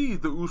want to see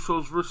the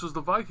Usos versus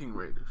the Viking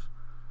Raiders.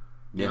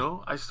 You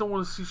know? I still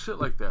want to see shit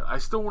like that. I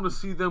still want to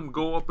see them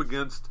go up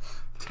against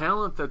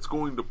talent that's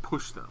going to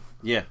push them.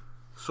 Yeah.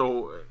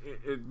 So,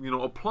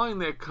 applying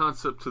that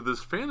concept to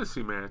this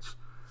fantasy match,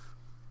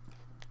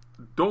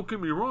 don't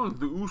get me wrong,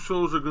 the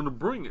Usos are going to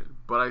bring it.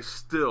 But I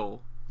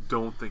still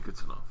don't think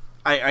it's enough.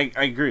 I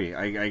agree.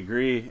 I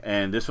agree.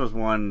 And this was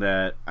one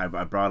that I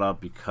brought up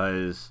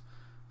because...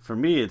 For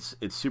me, it's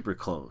super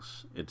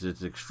close.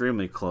 It's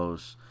extremely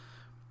close.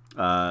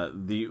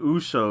 The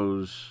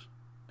Usos,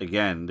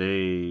 again,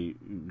 they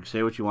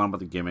say what you want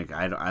about the gimmick.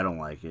 I don't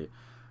like it,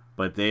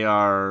 but they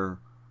are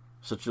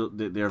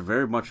they're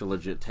very much a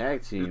legit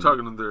tag team. You're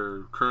talking to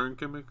their current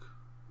gimmick,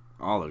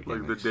 all their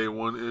gimmicks, like the day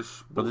one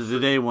ish. But the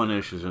day one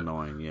ish is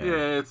annoying. Yeah,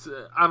 yeah. It's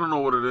I don't know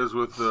what it is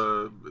with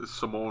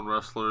Samoan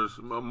wrestlers,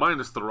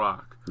 minus The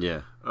Rock.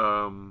 Yeah.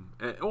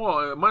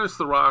 Minus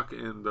The Rock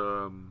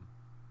and.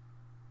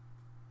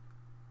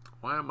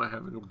 Why am I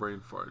having a brain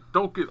fart?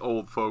 Don't get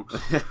old, folks.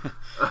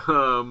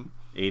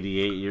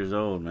 88 years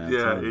old, man.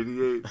 Yeah,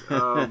 88.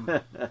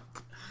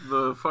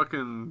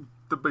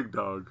 The big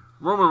dog.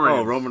 Roman Reigns.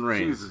 Oh, Roman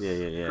Reigns. Jesus.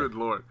 Yeah. Good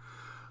Lord.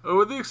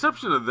 With the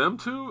exception of them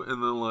two,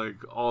 and then, like,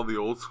 all the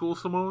old school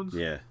Samoans.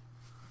 Yeah.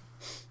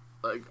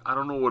 Like, I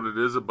don't know what it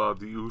is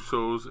about the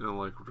Usos and,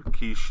 like,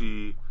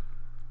 Rikishi.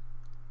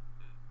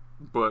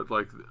 But,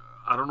 like,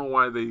 I don't know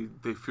why they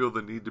feel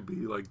the need to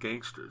be, like,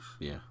 gangsters.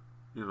 Yeah.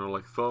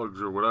 Like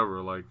thugs or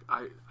whatever. Like,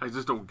 I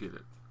just don't get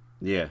it.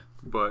 Yeah.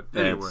 But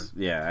anyway.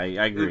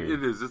 I agree.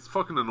 It is. It's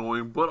fucking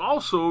annoying. But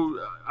also,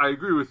 I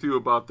agree with you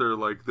about their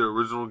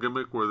original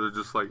gimmick where they're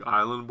just like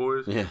island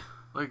boys. Yeah.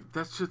 Like,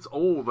 that shit's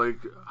old. Like,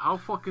 how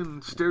fucking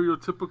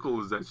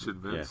stereotypical is that shit,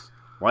 Vince?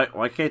 Yeah.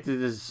 Why can't they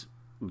just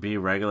be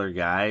regular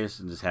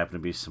guys and just happen to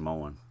be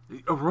Samoan?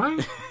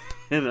 Right?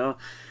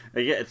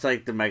 It's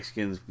like the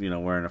Mexicans,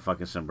 wearing a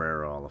fucking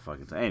sombrero all the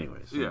fucking time.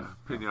 Anyways. Yeah.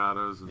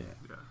 Pinatas and yeah.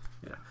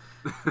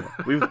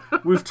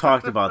 We've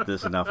talked about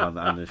this enough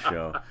on this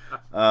show,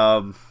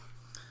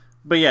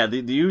 but yeah,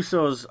 the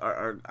Usos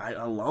are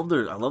I love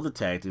the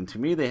tag team. To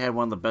me, they had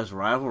one of the best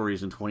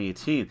rivalries in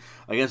 2018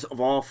 against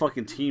of all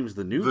fucking teams,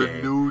 the New Day.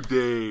 The New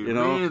Day,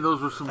 man, those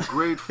were some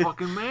great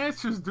fucking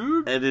matches,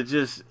 dude. And it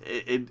just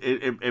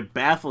it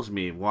baffles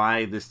me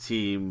why this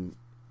team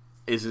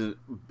isn't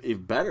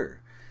better.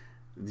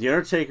 The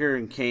Undertaker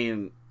and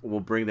Kane will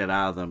bring that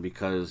out of them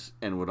because,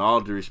 and with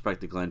all due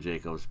respect to Glenn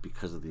Jacobs,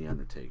 because of the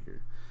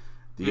Undertaker.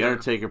 The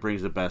Undertaker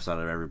brings the best out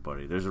of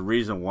everybody. There's a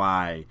reason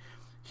why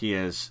he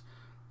has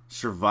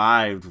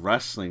survived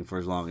wrestling for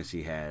as long as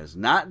he has.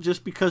 Not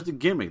just because the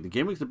gimmick. The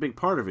gimmick's a big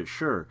part of it,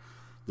 sure.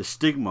 The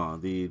stigma,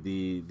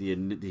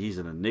 he's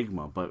an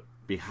enigma. But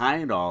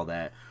behind all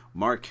that,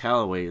 Mark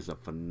Calloway is a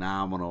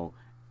phenomenal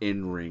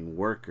in-ring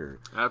worker.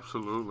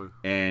 Absolutely.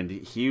 And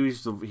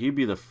he'd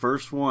be the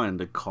first one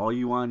to call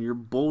you on your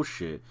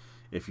bullshit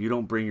if you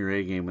don't bring your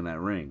A game in that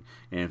ring.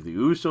 And if the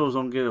Usos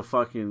don't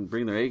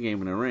bring their A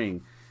game in the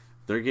ring,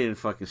 they're getting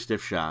fucking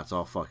stiff shots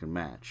all fucking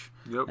match.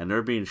 Yep. And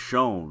they're being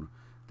shown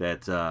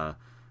that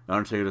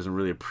Undertaker doesn't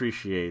really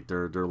appreciate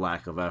their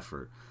lack of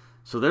effort.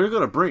 So they're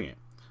going to bring it.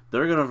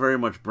 They're going to very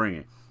much bring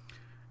it.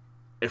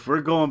 If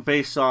we're going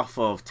based off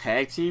of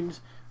tag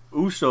teams,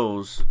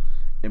 Usos,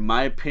 in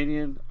my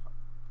opinion,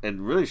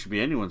 and really should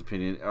be anyone's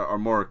opinion, are a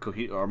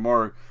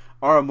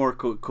more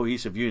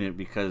cohesive unit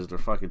because they're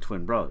fucking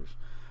twin brothers.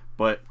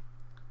 But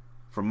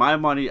for my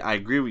money, I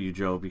agree with you,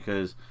 Joe,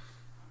 because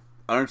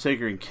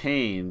Undertaker and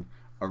Kane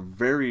are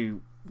very,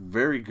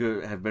 very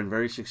good, have been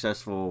very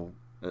successful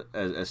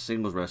as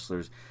singles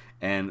wrestlers,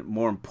 and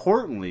more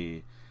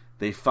importantly,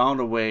 they found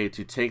a way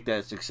to take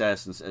that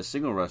success as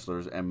single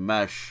wrestlers and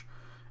mesh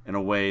in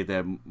a way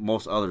that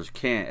most others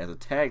can't as a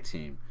tag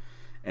team.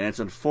 And it's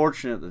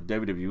unfortunate that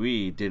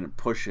WWE didn't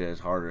push it as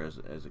hard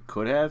as it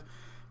could have,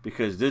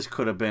 because this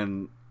could have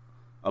been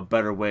a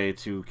better way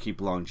to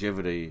keep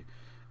longevity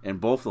in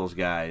both those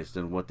guys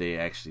than what they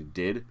actually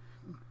did,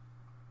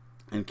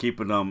 and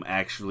keeping them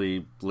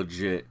actually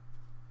legit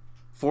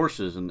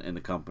forces in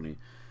the company.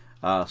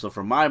 So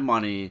for my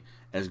money,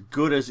 as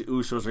good as the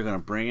Usos are going to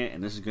bring it,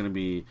 and this is going to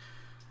be,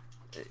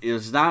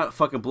 it's not a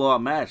fucking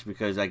blowout match,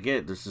 because I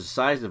get there's a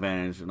size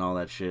advantage and all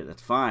that shit,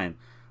 that's fine,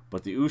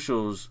 but the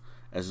Usos,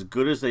 as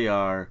good as they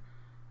are,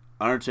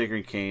 Undertaker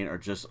and Kane are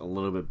just a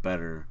little bit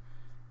better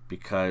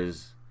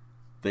because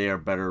they are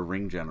better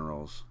ring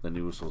generals than the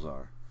Usos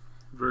are.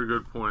 Very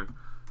good point.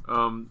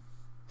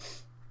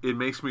 It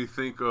makes me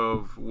think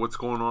of what's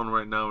going on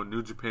right now in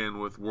New Japan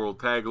with World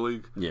Tag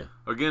League. Yeah.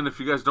 Again, if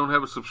you guys don't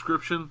have a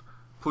subscription,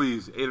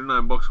 please, $8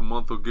 or $9 a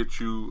month will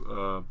get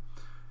you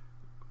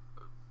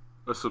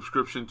a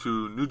subscription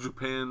to New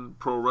Japan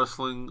Pro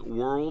Wrestling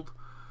World,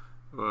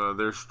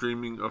 their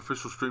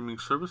official streaming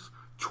service.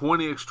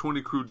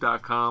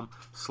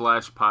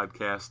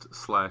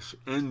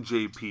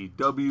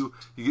 20x20crew.com/podcast/NJPW.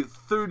 You get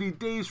 30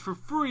 days for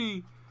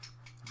free.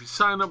 If you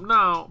sign up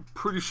now,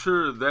 pretty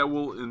sure that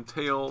will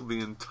entail the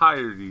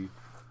entirety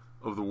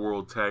of the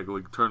World Tag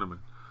League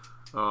Tournament.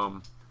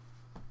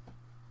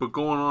 But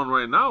going on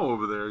right now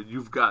over there,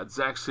 you've got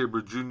Zack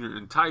Sabre Jr.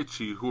 and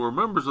Taichi, who are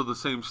members of the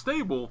same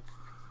stable,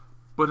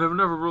 but have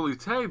never really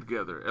tagged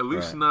together. At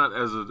least not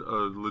as a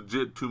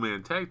legit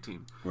two-man tag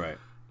team. Right.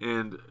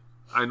 And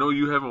I know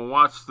you haven't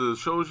watched the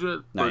shows yet,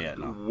 but yet,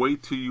 no.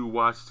 Wait till you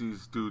watch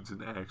these dudes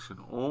in action.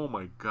 Oh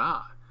my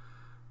God.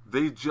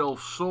 They gel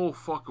so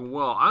fucking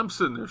well. I'm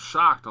sitting there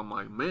shocked. I'm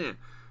like, man,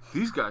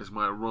 these guys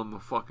might run the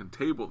fucking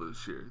table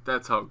this year.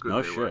 That's how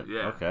good they were.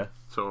 Yeah. Okay.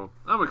 So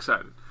I'm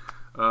excited.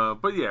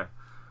 But yeah,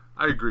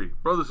 I agree.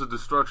 Brothers of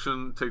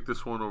Destruction take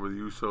this one over the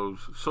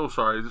Usos. So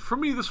sorry. For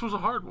me, this was a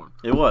hard one.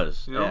 It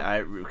was. You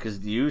know? Because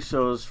the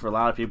Usos, for a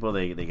lot of people,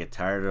 they get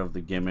tired of the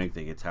gimmick.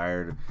 They get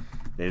tired.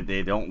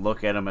 They don't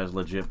look at them as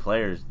legit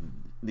players.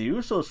 The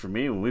Usos, for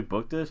me, when we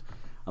booked this,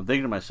 I'm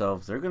thinking to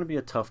myself, they're going to be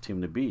a tough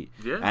team to beat.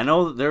 Yeah. I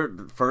know that they're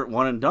for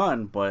one and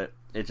done, but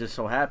it just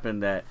so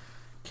happened that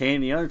Kane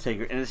and The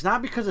Undertaker, and it's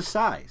not because of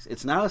size.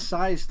 It's not a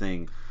size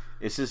thing.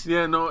 It's just...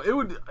 Yeah, no, it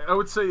would... I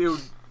would say it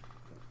would...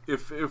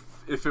 If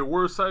it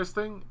were a size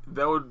thing,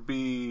 that would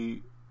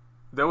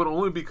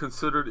only be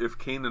considered if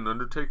Kane and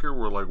Undertaker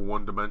were like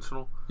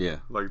one-dimensional. Yeah.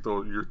 Like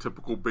your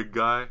typical big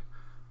guy.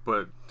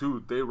 But,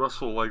 dude, they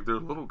wrestle like they're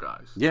little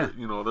guys. Yeah.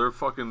 They're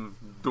fucking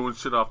doing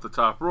shit off the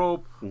top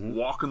rope,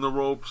 walking the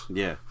ropes,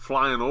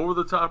 flying over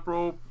the top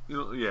rope.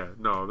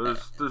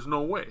 There's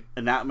no way.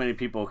 And not many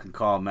people can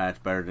call a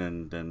match better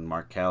than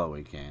Mark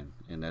Calloway can.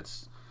 And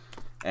that's...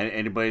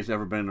 Anybody who's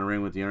ever been in the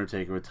ring with The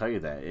Undertaker would tell you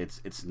that.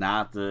 It's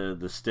not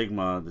the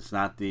stigma, it's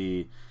not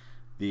the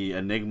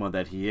enigma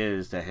that he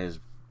is that has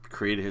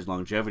created his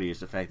longevity.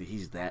 It's the fact that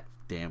he's that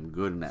damn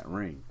good in that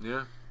ring.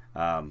 Yeah.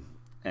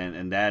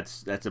 And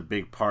that's a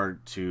big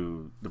part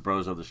to the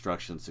Bros of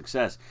Destruction's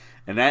success.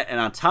 And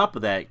on top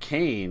of that,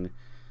 Kane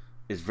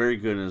is very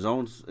good in his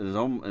own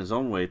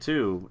way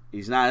too.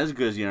 He's not as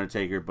good as The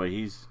Undertaker, but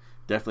he's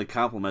definitely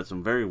complements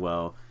him very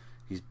well.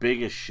 He's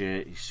big as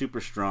shit. He's super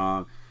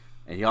strong,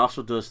 and he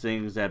also does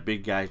things that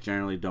big guys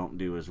generally don't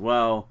do as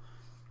well.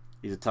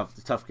 He's a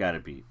tough guy to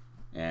beat,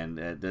 and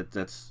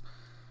that's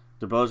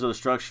the Bros of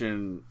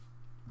Destruction.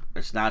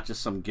 It's not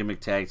just some gimmick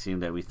tag team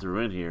that we threw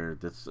in here.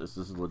 This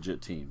is a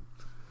legit team.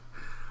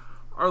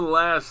 Our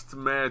last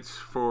match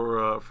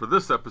for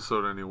this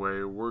episode,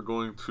 anyway, we're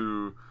going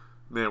to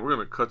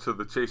cut to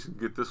the chase and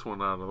get this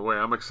one out of the way.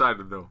 I'm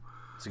excited though.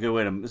 It's a good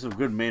way to. This is a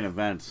good main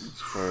event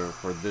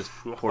for this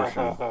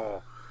portion.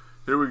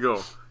 Here we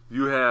go.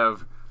 You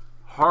have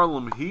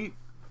Harlem Heat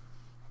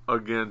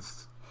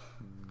against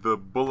the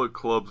Bullet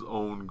Club's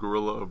own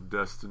Gorillas of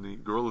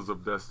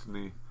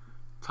Destiny,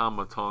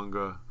 Tama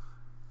Tonga,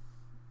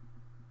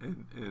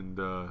 and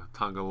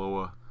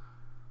Tongaloa.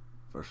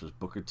 Versus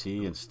Booker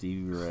T and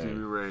Stevie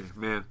Ray.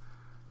 Man.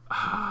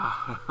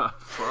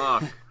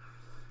 Fuck.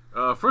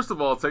 First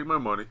of all, take my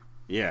money.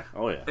 Yeah.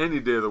 Oh, yeah. Any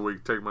day of the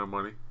week, take my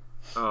money.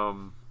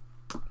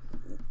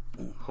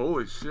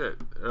 Holy shit.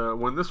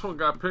 When this one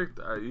got picked,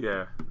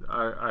 I'm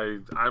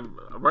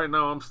right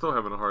now I'm still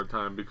having a hard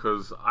time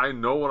because I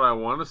know what I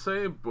want to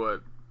say,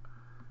 but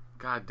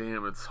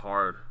goddamn, it's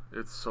hard.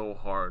 It's so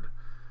hard.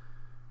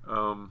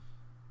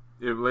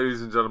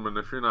 Ladies and gentlemen,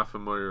 if you're not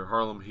familiar,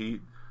 Harlem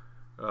Heat,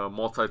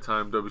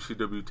 multi-time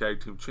WCW Tag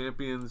Team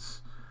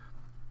Champions.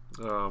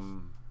 I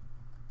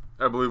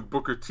believe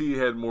Booker T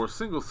had more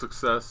single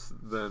success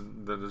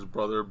than his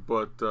brother,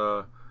 but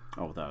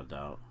without a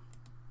doubt.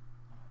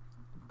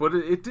 But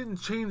it didn't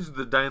change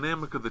the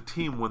dynamic of the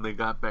team when they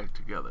got back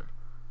together.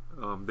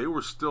 They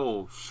were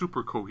still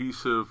super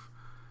cohesive,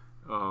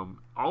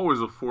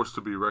 always a force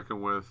to be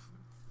reckoned with.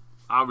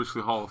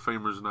 Obviously, Hall of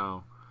Famers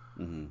now.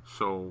 Mm-hmm.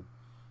 So.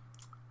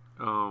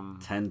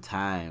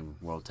 10-time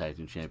World Tag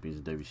Team Champions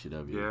in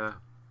WCW. Yeah,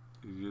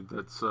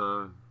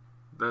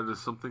 that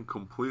is something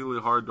completely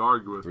hard to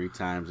argue with. 3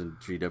 times in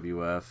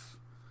GWF,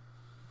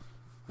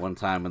 1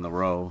 time in the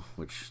Row,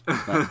 which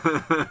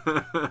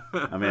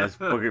that's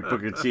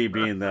Booker T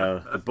being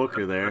the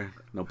booker there,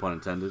 no pun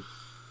intended.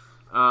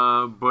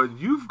 But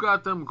you've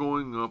got them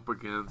going up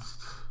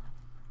against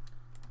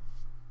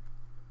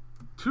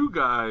 2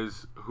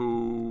 guys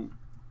who,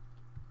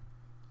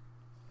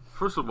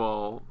 first of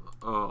all,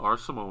 are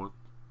Samoan.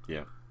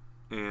 Yeah.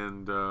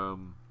 And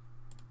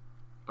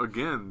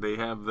again, they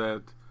have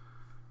that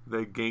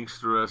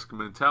gangster-esque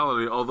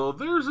mentality, although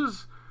theirs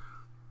is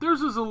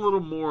a little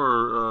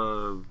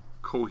more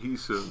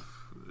cohesive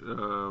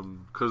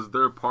because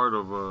they're part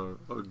of a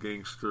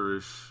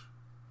gangsterish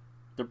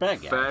they're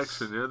bad guys.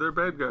 faction. Yeah, they're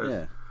bad guys.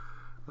 Yeah.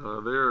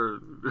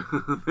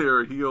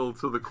 They're heel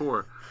to the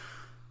core.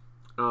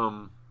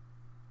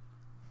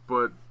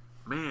 But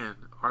man,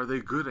 are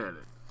they good at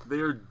it? They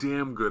are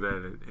damn good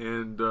at it.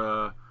 And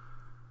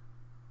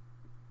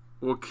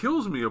what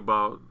kills me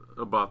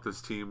about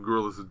this team,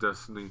 Gorillas of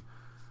Destiny,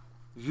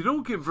 you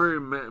don't get very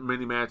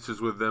many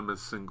matches with them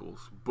as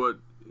singles. But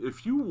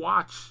if you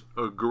watch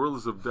a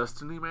Guerrillas of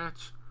Destiny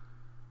match,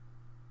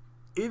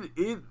 it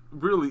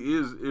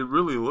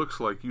really looks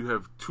like you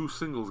have two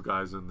singles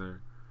guys in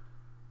there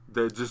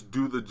that just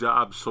do the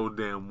job so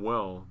damn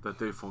well that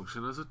they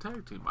function as a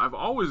tag team. I've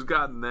always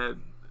gotten that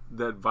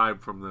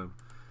vibe from them.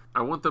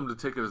 I want them to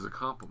take it as a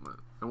compliment.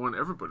 I want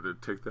everybody to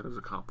take that as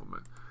a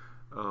compliment.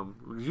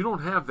 You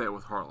don't have that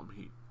with Harlem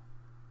Heat.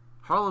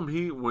 Harlem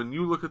Heat, when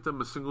you look at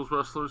them as singles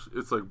wrestlers,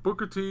 it's like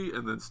Booker T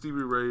and then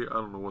Stevie Ray. I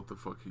don't know what the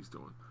fuck he's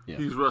doing. Yeah.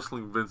 He's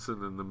wrestling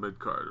Vincent in the mid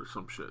card or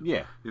some shit.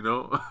 Yeah, you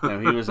know. No,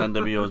 he was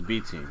NWO's B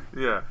team.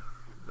 Yeah,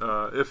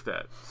 if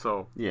that.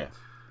 So yeah,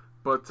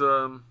 but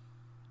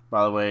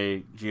by the way,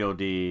 God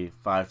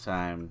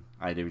 5-time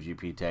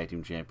IWGP Tag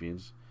Team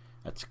Champions.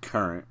 That's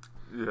current.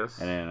 Yes,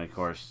 and then of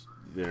course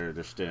they're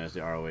staying as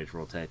the ROH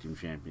World Tag Team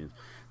Champions.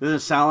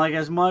 Doesn't sound like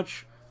as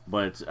much,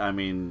 but I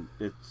mean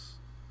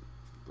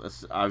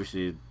that's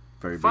obviously a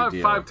very big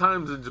deal. 5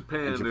 times in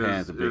Japan is a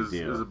big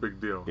deal. Is a big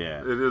deal.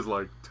 Yeah. It is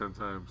like 10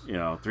 times.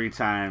 3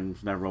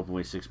 times never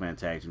openweight 6-man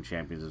tag team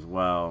champions as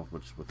well,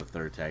 which with the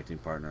third tag team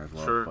partner as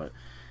well. Sure. But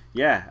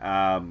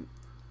yeah,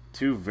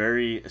 2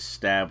 very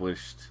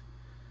established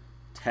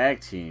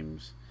tag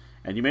teams,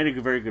 and you made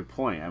a very good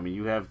point. I mean,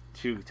 you have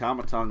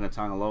Tama Tonga and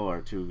Tanga Loa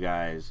are 2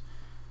 guys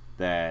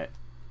that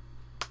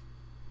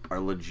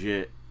are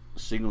legit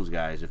singles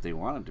guys if they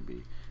wanted to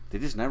be. They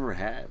just never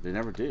have. They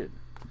never did.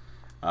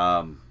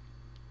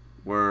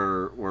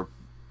 Where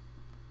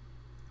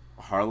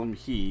Harlem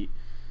Heat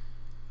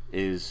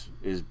is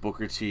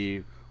Booker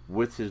T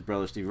with his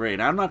brother Stevie Ray,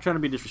 and I'm not trying to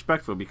be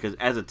disrespectful because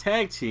as a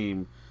tag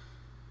team,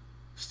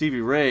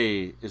 Stevie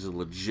Ray is a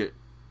legit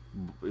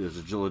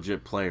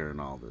player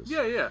in all this.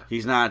 Yeah.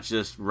 He's not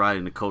just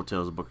riding the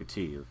coattails of Booker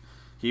T.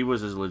 He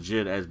was as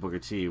legit as Booker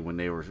T when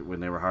they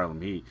were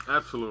Harlem Heat.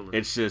 Absolutely.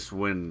 It's just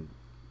when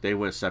they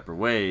went separate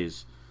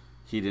ways,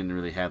 he didn't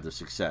really have the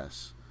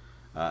success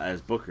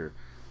as Booker.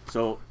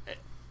 So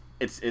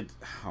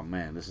oh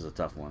man, this is a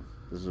tough one.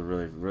 This is a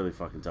really, really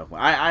fucking tough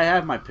one. I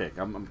have my pick.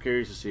 I'm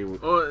curious to see. I'm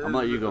gonna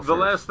let you go first. The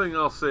last thing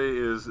I'll say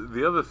is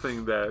the other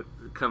thing that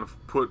kind of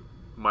put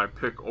my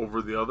pick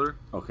over the other.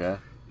 Okay.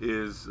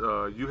 Is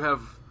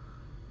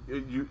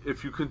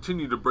if you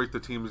continue to break the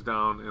teams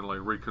down and like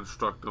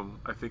reconstruct them,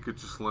 I think it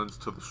just lends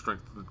to the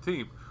strength of the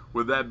team.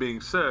 With that being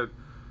said,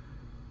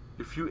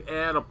 if you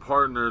add a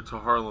partner to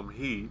Harlem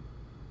Heat,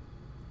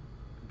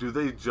 do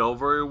they gel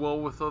very well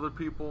with other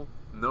people?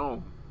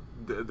 No,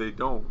 they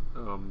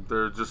don't.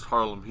 They're just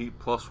Harlem Heat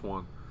plus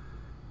one.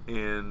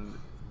 And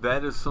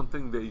that is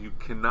something that you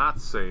cannot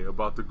say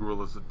about the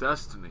Guerrillas of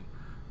Destiny.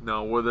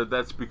 Now, whether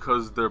that's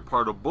because they're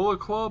part of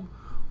Bullet Club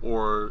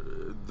or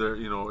they're,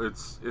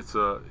 it's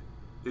a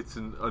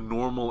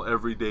normal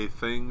everyday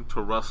thing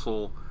to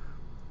wrestle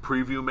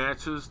preview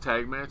matches,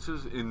 tag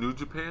matches in New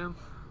Japan,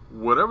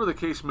 whatever the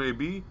case may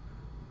be,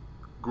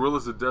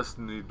 Guerrillas of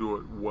Destiny do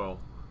it well.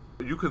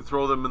 You can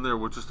throw them in there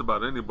with just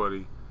about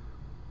anybody,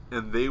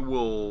 and they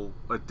will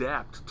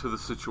adapt to the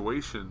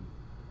situation,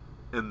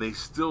 and they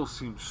still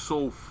seem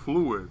so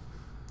fluid.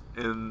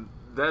 And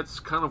that's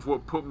kind of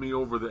what put me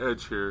over the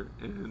edge here,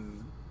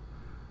 and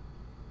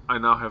I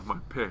now have my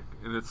pick,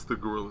 and it's the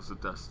Guerrillas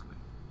of Destiny.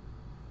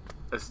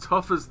 As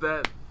tough as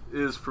that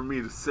is for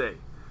me to say,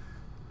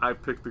 I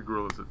picked the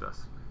Guerrillas of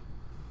Destiny.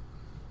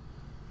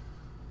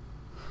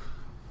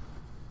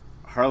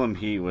 Harlem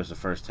Heat was the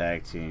first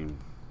tag team.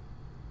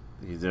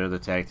 They're the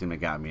tag team that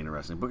got me into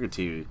wrestling. Booker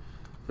T,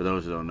 for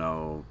those who don't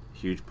know,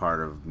 huge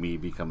part of me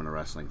becoming a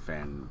wrestling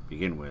fan to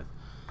begin with.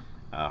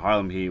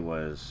 Harlem Heat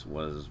was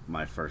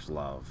my first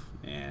love,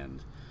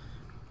 and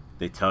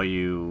they tell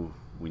you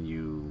when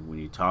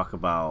you talk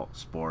about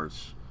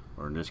sports,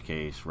 or in this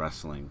case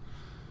wrestling,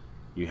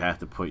 you have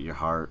to put your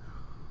heart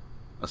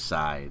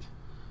aside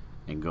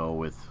and go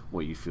with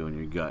what you feel in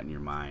your gut and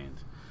your mind.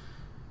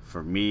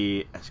 For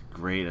me, as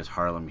great as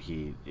Harlem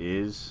Heat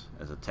is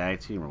as a tag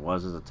team, or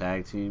was as a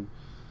tag team,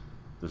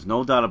 there's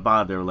no doubt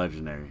about it, they were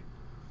legendary.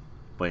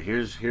 But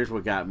here's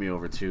what got me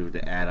over to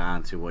add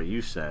on to what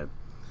you said.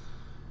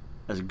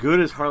 As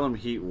good as Harlem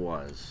Heat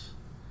was,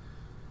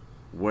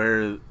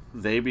 where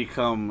they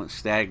become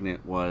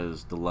stagnant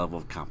was the level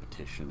of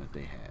competition that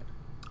they had.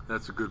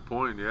 That's a good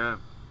point, yeah.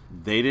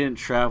 They didn't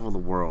travel the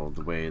world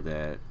the way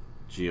that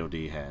God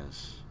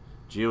has.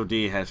 God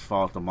has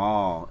fought them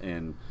all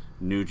in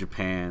New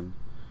Japan,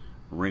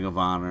 Ring of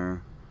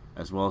Honor,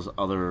 as well as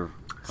other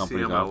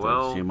companies CMLL. out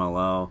there,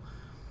 CMLL.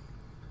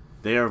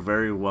 They are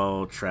very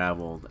well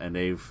traveled, and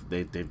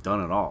they've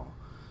done it all.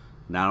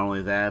 Not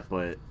only that,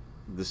 but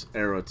this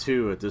era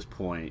too, at this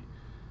point,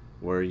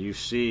 where you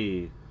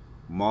see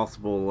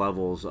multiple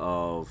levels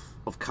of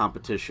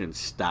competition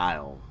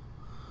style,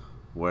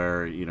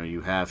 where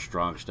you have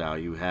strong style,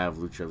 you have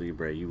lucha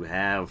libre, you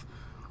have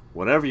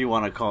whatever you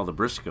want to call the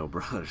Briscoe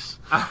brothers,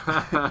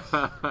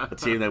 a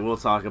team that we'll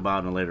talk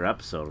about in a later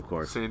episode, of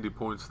course. Sandy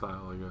Point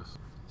style, I guess.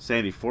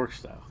 Sandy Fork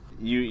style.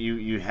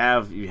 You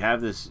have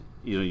this.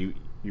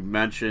 You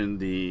mentioned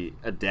the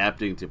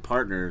adapting to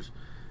partners,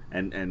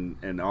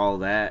 and all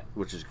that,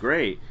 which is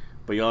great.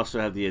 But you also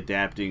have the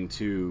adapting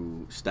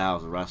to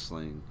styles of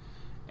wrestling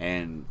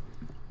And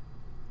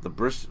God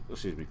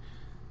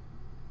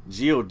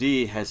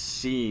has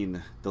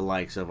seen the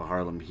likes of a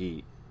Harlem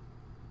Heat.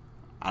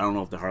 I don't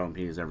know if the Harlem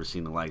Heat has ever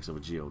seen the likes of a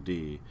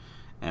God.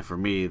 And for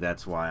me,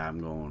 that's why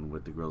I'm going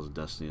with the Guerrillas of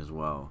Destiny as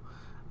well.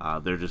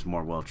 They're just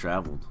more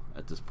well-traveled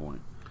at this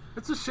point.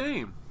 It's a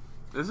shame,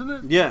 isn't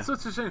it? Yeah. It's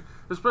such a shame.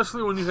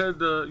 Especially when you had,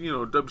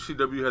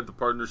 WCW had the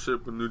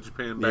partnership with New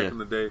Japan back in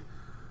the day.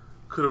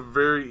 Could have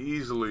very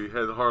easily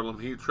had the Harlem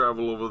Heat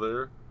travel over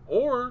there.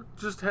 Or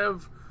just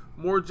have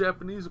more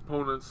Japanese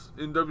opponents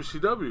in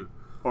WCW.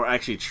 Or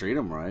actually treat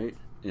them right,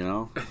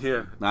 Yeah,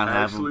 not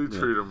actually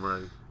treat them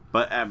right.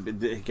 But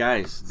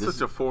guys, this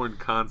such a foreign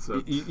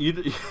concept.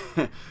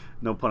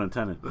 No pun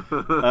intended.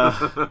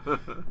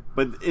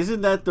 But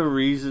isn't that the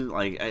reason?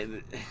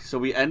 So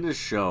we end the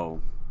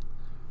show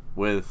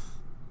with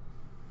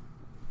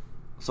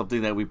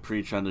something that we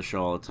preach on the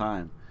show all the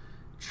time: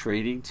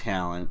 trading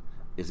talent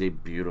is a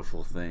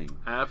beautiful thing.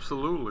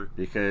 Absolutely.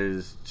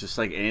 Because just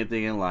like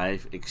anything in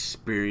life,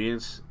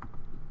 experience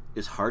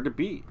is hard to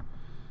beat.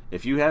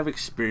 If you have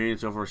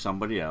experience over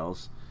somebody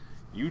else,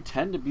 you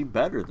tend to be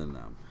better than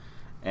them.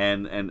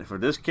 And for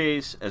this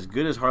case, as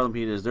good as Harlem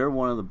Heat is, they're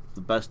one of the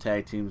best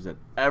tag teams that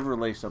ever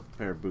laced up a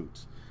pair of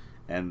boots.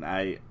 And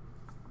I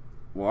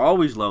will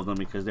always love them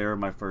because they were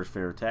my first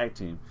favorite tag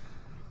team.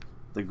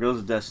 The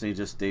Guerrillas of Destiny,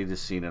 they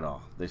just seen it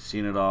all. They've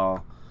seen it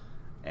all.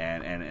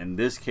 And in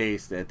this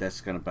case,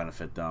 that's going to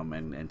benefit them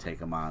and take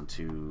them on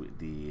to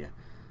the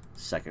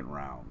second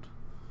round.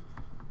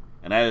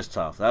 And that is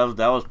tough.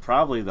 That was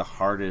probably the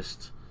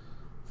hardest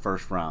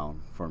first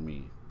round for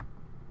me.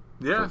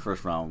 Yeah.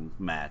 First round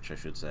match, I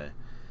should say.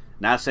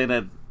 Not saying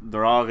that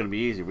they're all going to be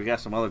easy. We got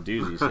some other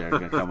doozies there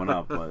coming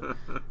up, but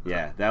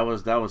yeah, that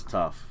was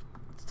tough.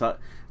 It's tough.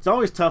 It's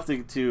always tough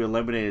to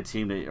eliminate a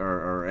team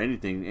or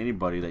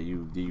anybody that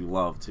you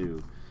love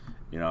too.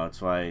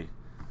 It's why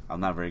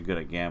I'm not very good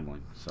at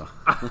gambling. So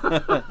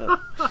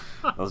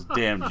those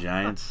damn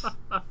Giants.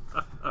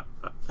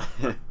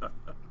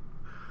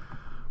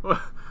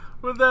 Well,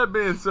 with that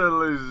being said,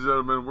 ladies and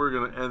gentlemen, we're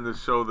going to end the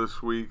show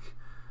this week.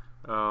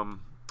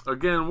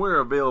 Again, we're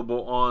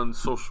available on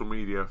social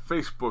media.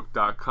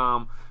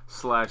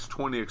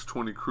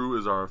 Facebook.com/20x20crew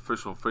is our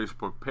official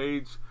Facebook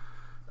page.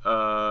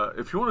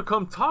 If you want to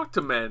come talk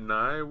to Matt and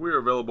I, we're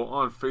available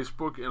on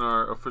Facebook in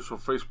our official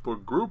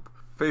Facebook group.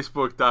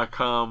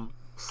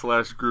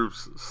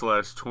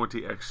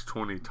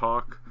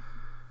 Facebook.com/groups/20x20talk.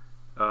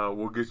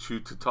 We'll get you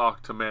to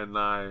talk to Matt and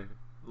I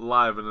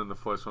live and in the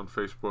flesh on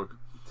Facebook.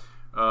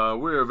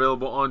 We're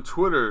available on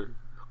Twitter.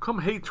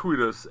 Come hate tweet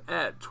us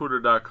at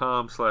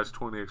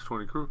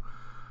twitter.com/20x20crew.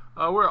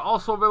 We're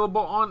also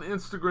available on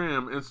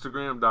Instagram,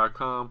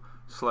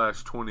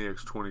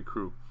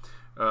 instagram.com/20x20crew.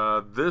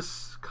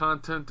 This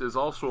content is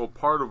also a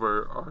part of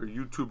our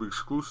YouTube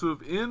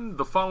exclusive in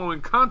the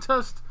following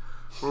contest,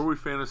 where we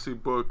fantasy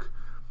book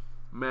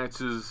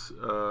matches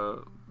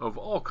of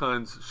all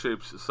kinds,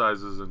 shapes,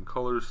 sizes, and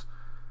colors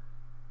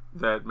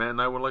that Matt and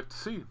I would like to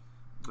see.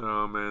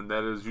 And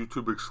that is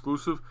YouTube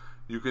exclusive.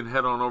 You can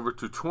head on over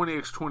to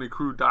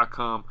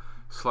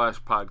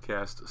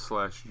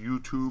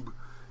 20x20crew.com/podcast/YouTube,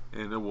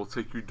 and it will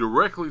take you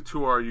directly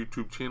to our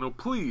YouTube channel.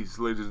 Please,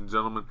 ladies and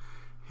gentlemen,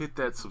 hit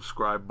that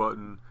subscribe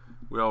button.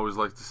 We always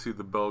like to see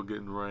the bell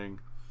getting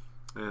rang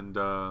and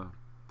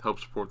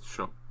help support the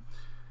show.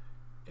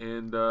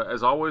 And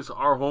as always,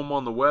 our home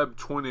on the web,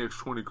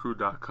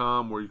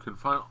 20x20crew.com, where you can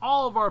find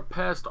all of our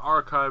past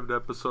archived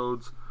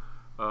episodes,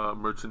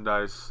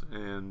 merchandise,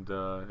 and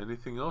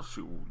anything else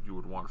you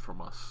would want from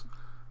us.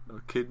 A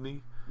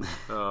kidney,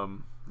 a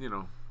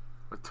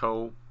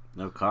toe.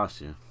 It'll cost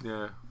you.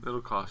 Yeah,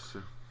 it'll cost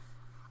you.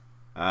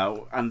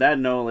 On that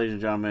note, ladies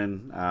and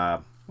gentlemen, I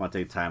want to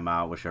take time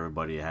out. Wish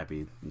everybody a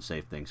happy and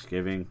safe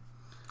Thanksgiving.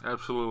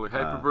 Absolutely.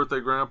 Happy birthday,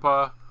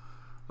 Grandpa.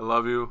 I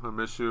love you. I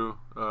miss you.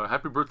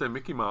 Happy birthday,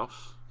 Mickey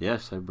Mouse.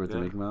 Yes, happy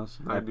birthday, Mickey Mouse.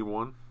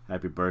 91.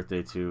 Happy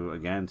birthday to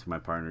my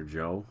partner,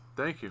 Joe.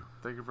 Thank you.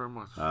 Thank you very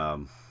much.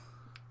 And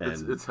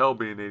it's hell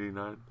being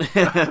 89.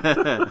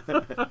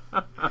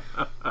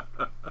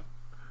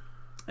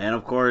 And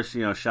of course,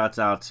 shouts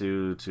out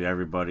to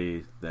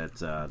everybody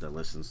that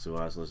listens to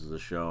us, listens to the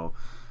show.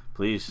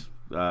 Please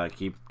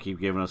keep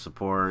giving us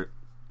support,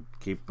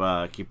 keep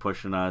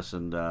pushing us,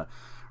 and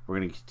we're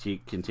gonna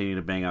continue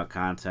to bang out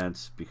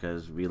contents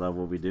because we love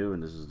what we do,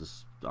 and this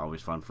is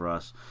always fun for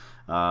us.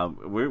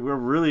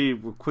 We're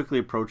quickly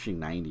approaching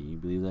 90. You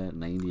believe that?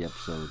 90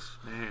 episodes.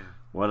 Man.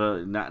 What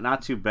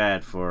not too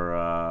bad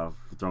for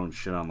throwing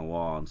shit on the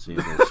wall and seeing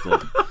if it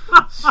stick.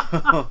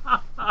 So,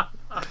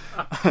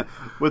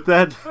 with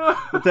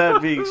that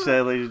being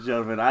said, ladies and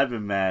gentlemen, I've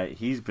been Matt.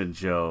 He's been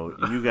Joe.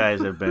 You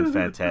guys have been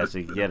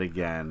fantastic yet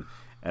again.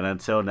 And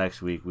until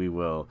next week, we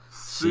will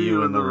see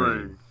you in the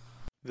ring.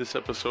 This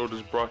episode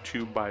is brought to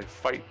you by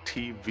Fight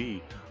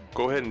TV.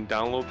 Go ahead and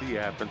download the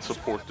app and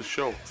support the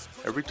show.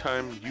 Every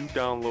time you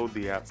download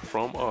the app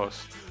from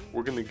us,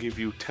 we're going to give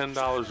you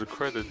 $10 of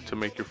credit to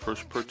make your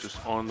first purchase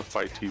on the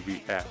Fight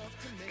TV app.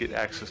 Get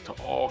access to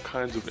all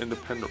kinds of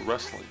independent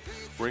wrestling,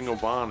 Ring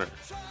of Honor,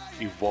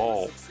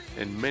 Evolve,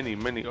 and many,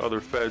 many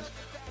other feds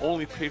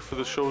only pay for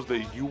the shows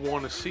that you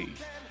want to see.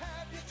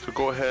 So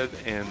go ahead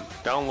and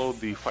download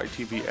the Fight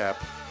TV app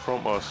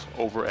from us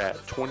over at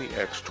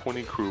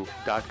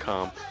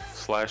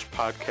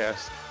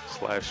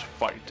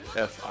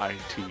 20x20crew.com/podcast/fight,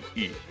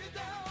 FITE.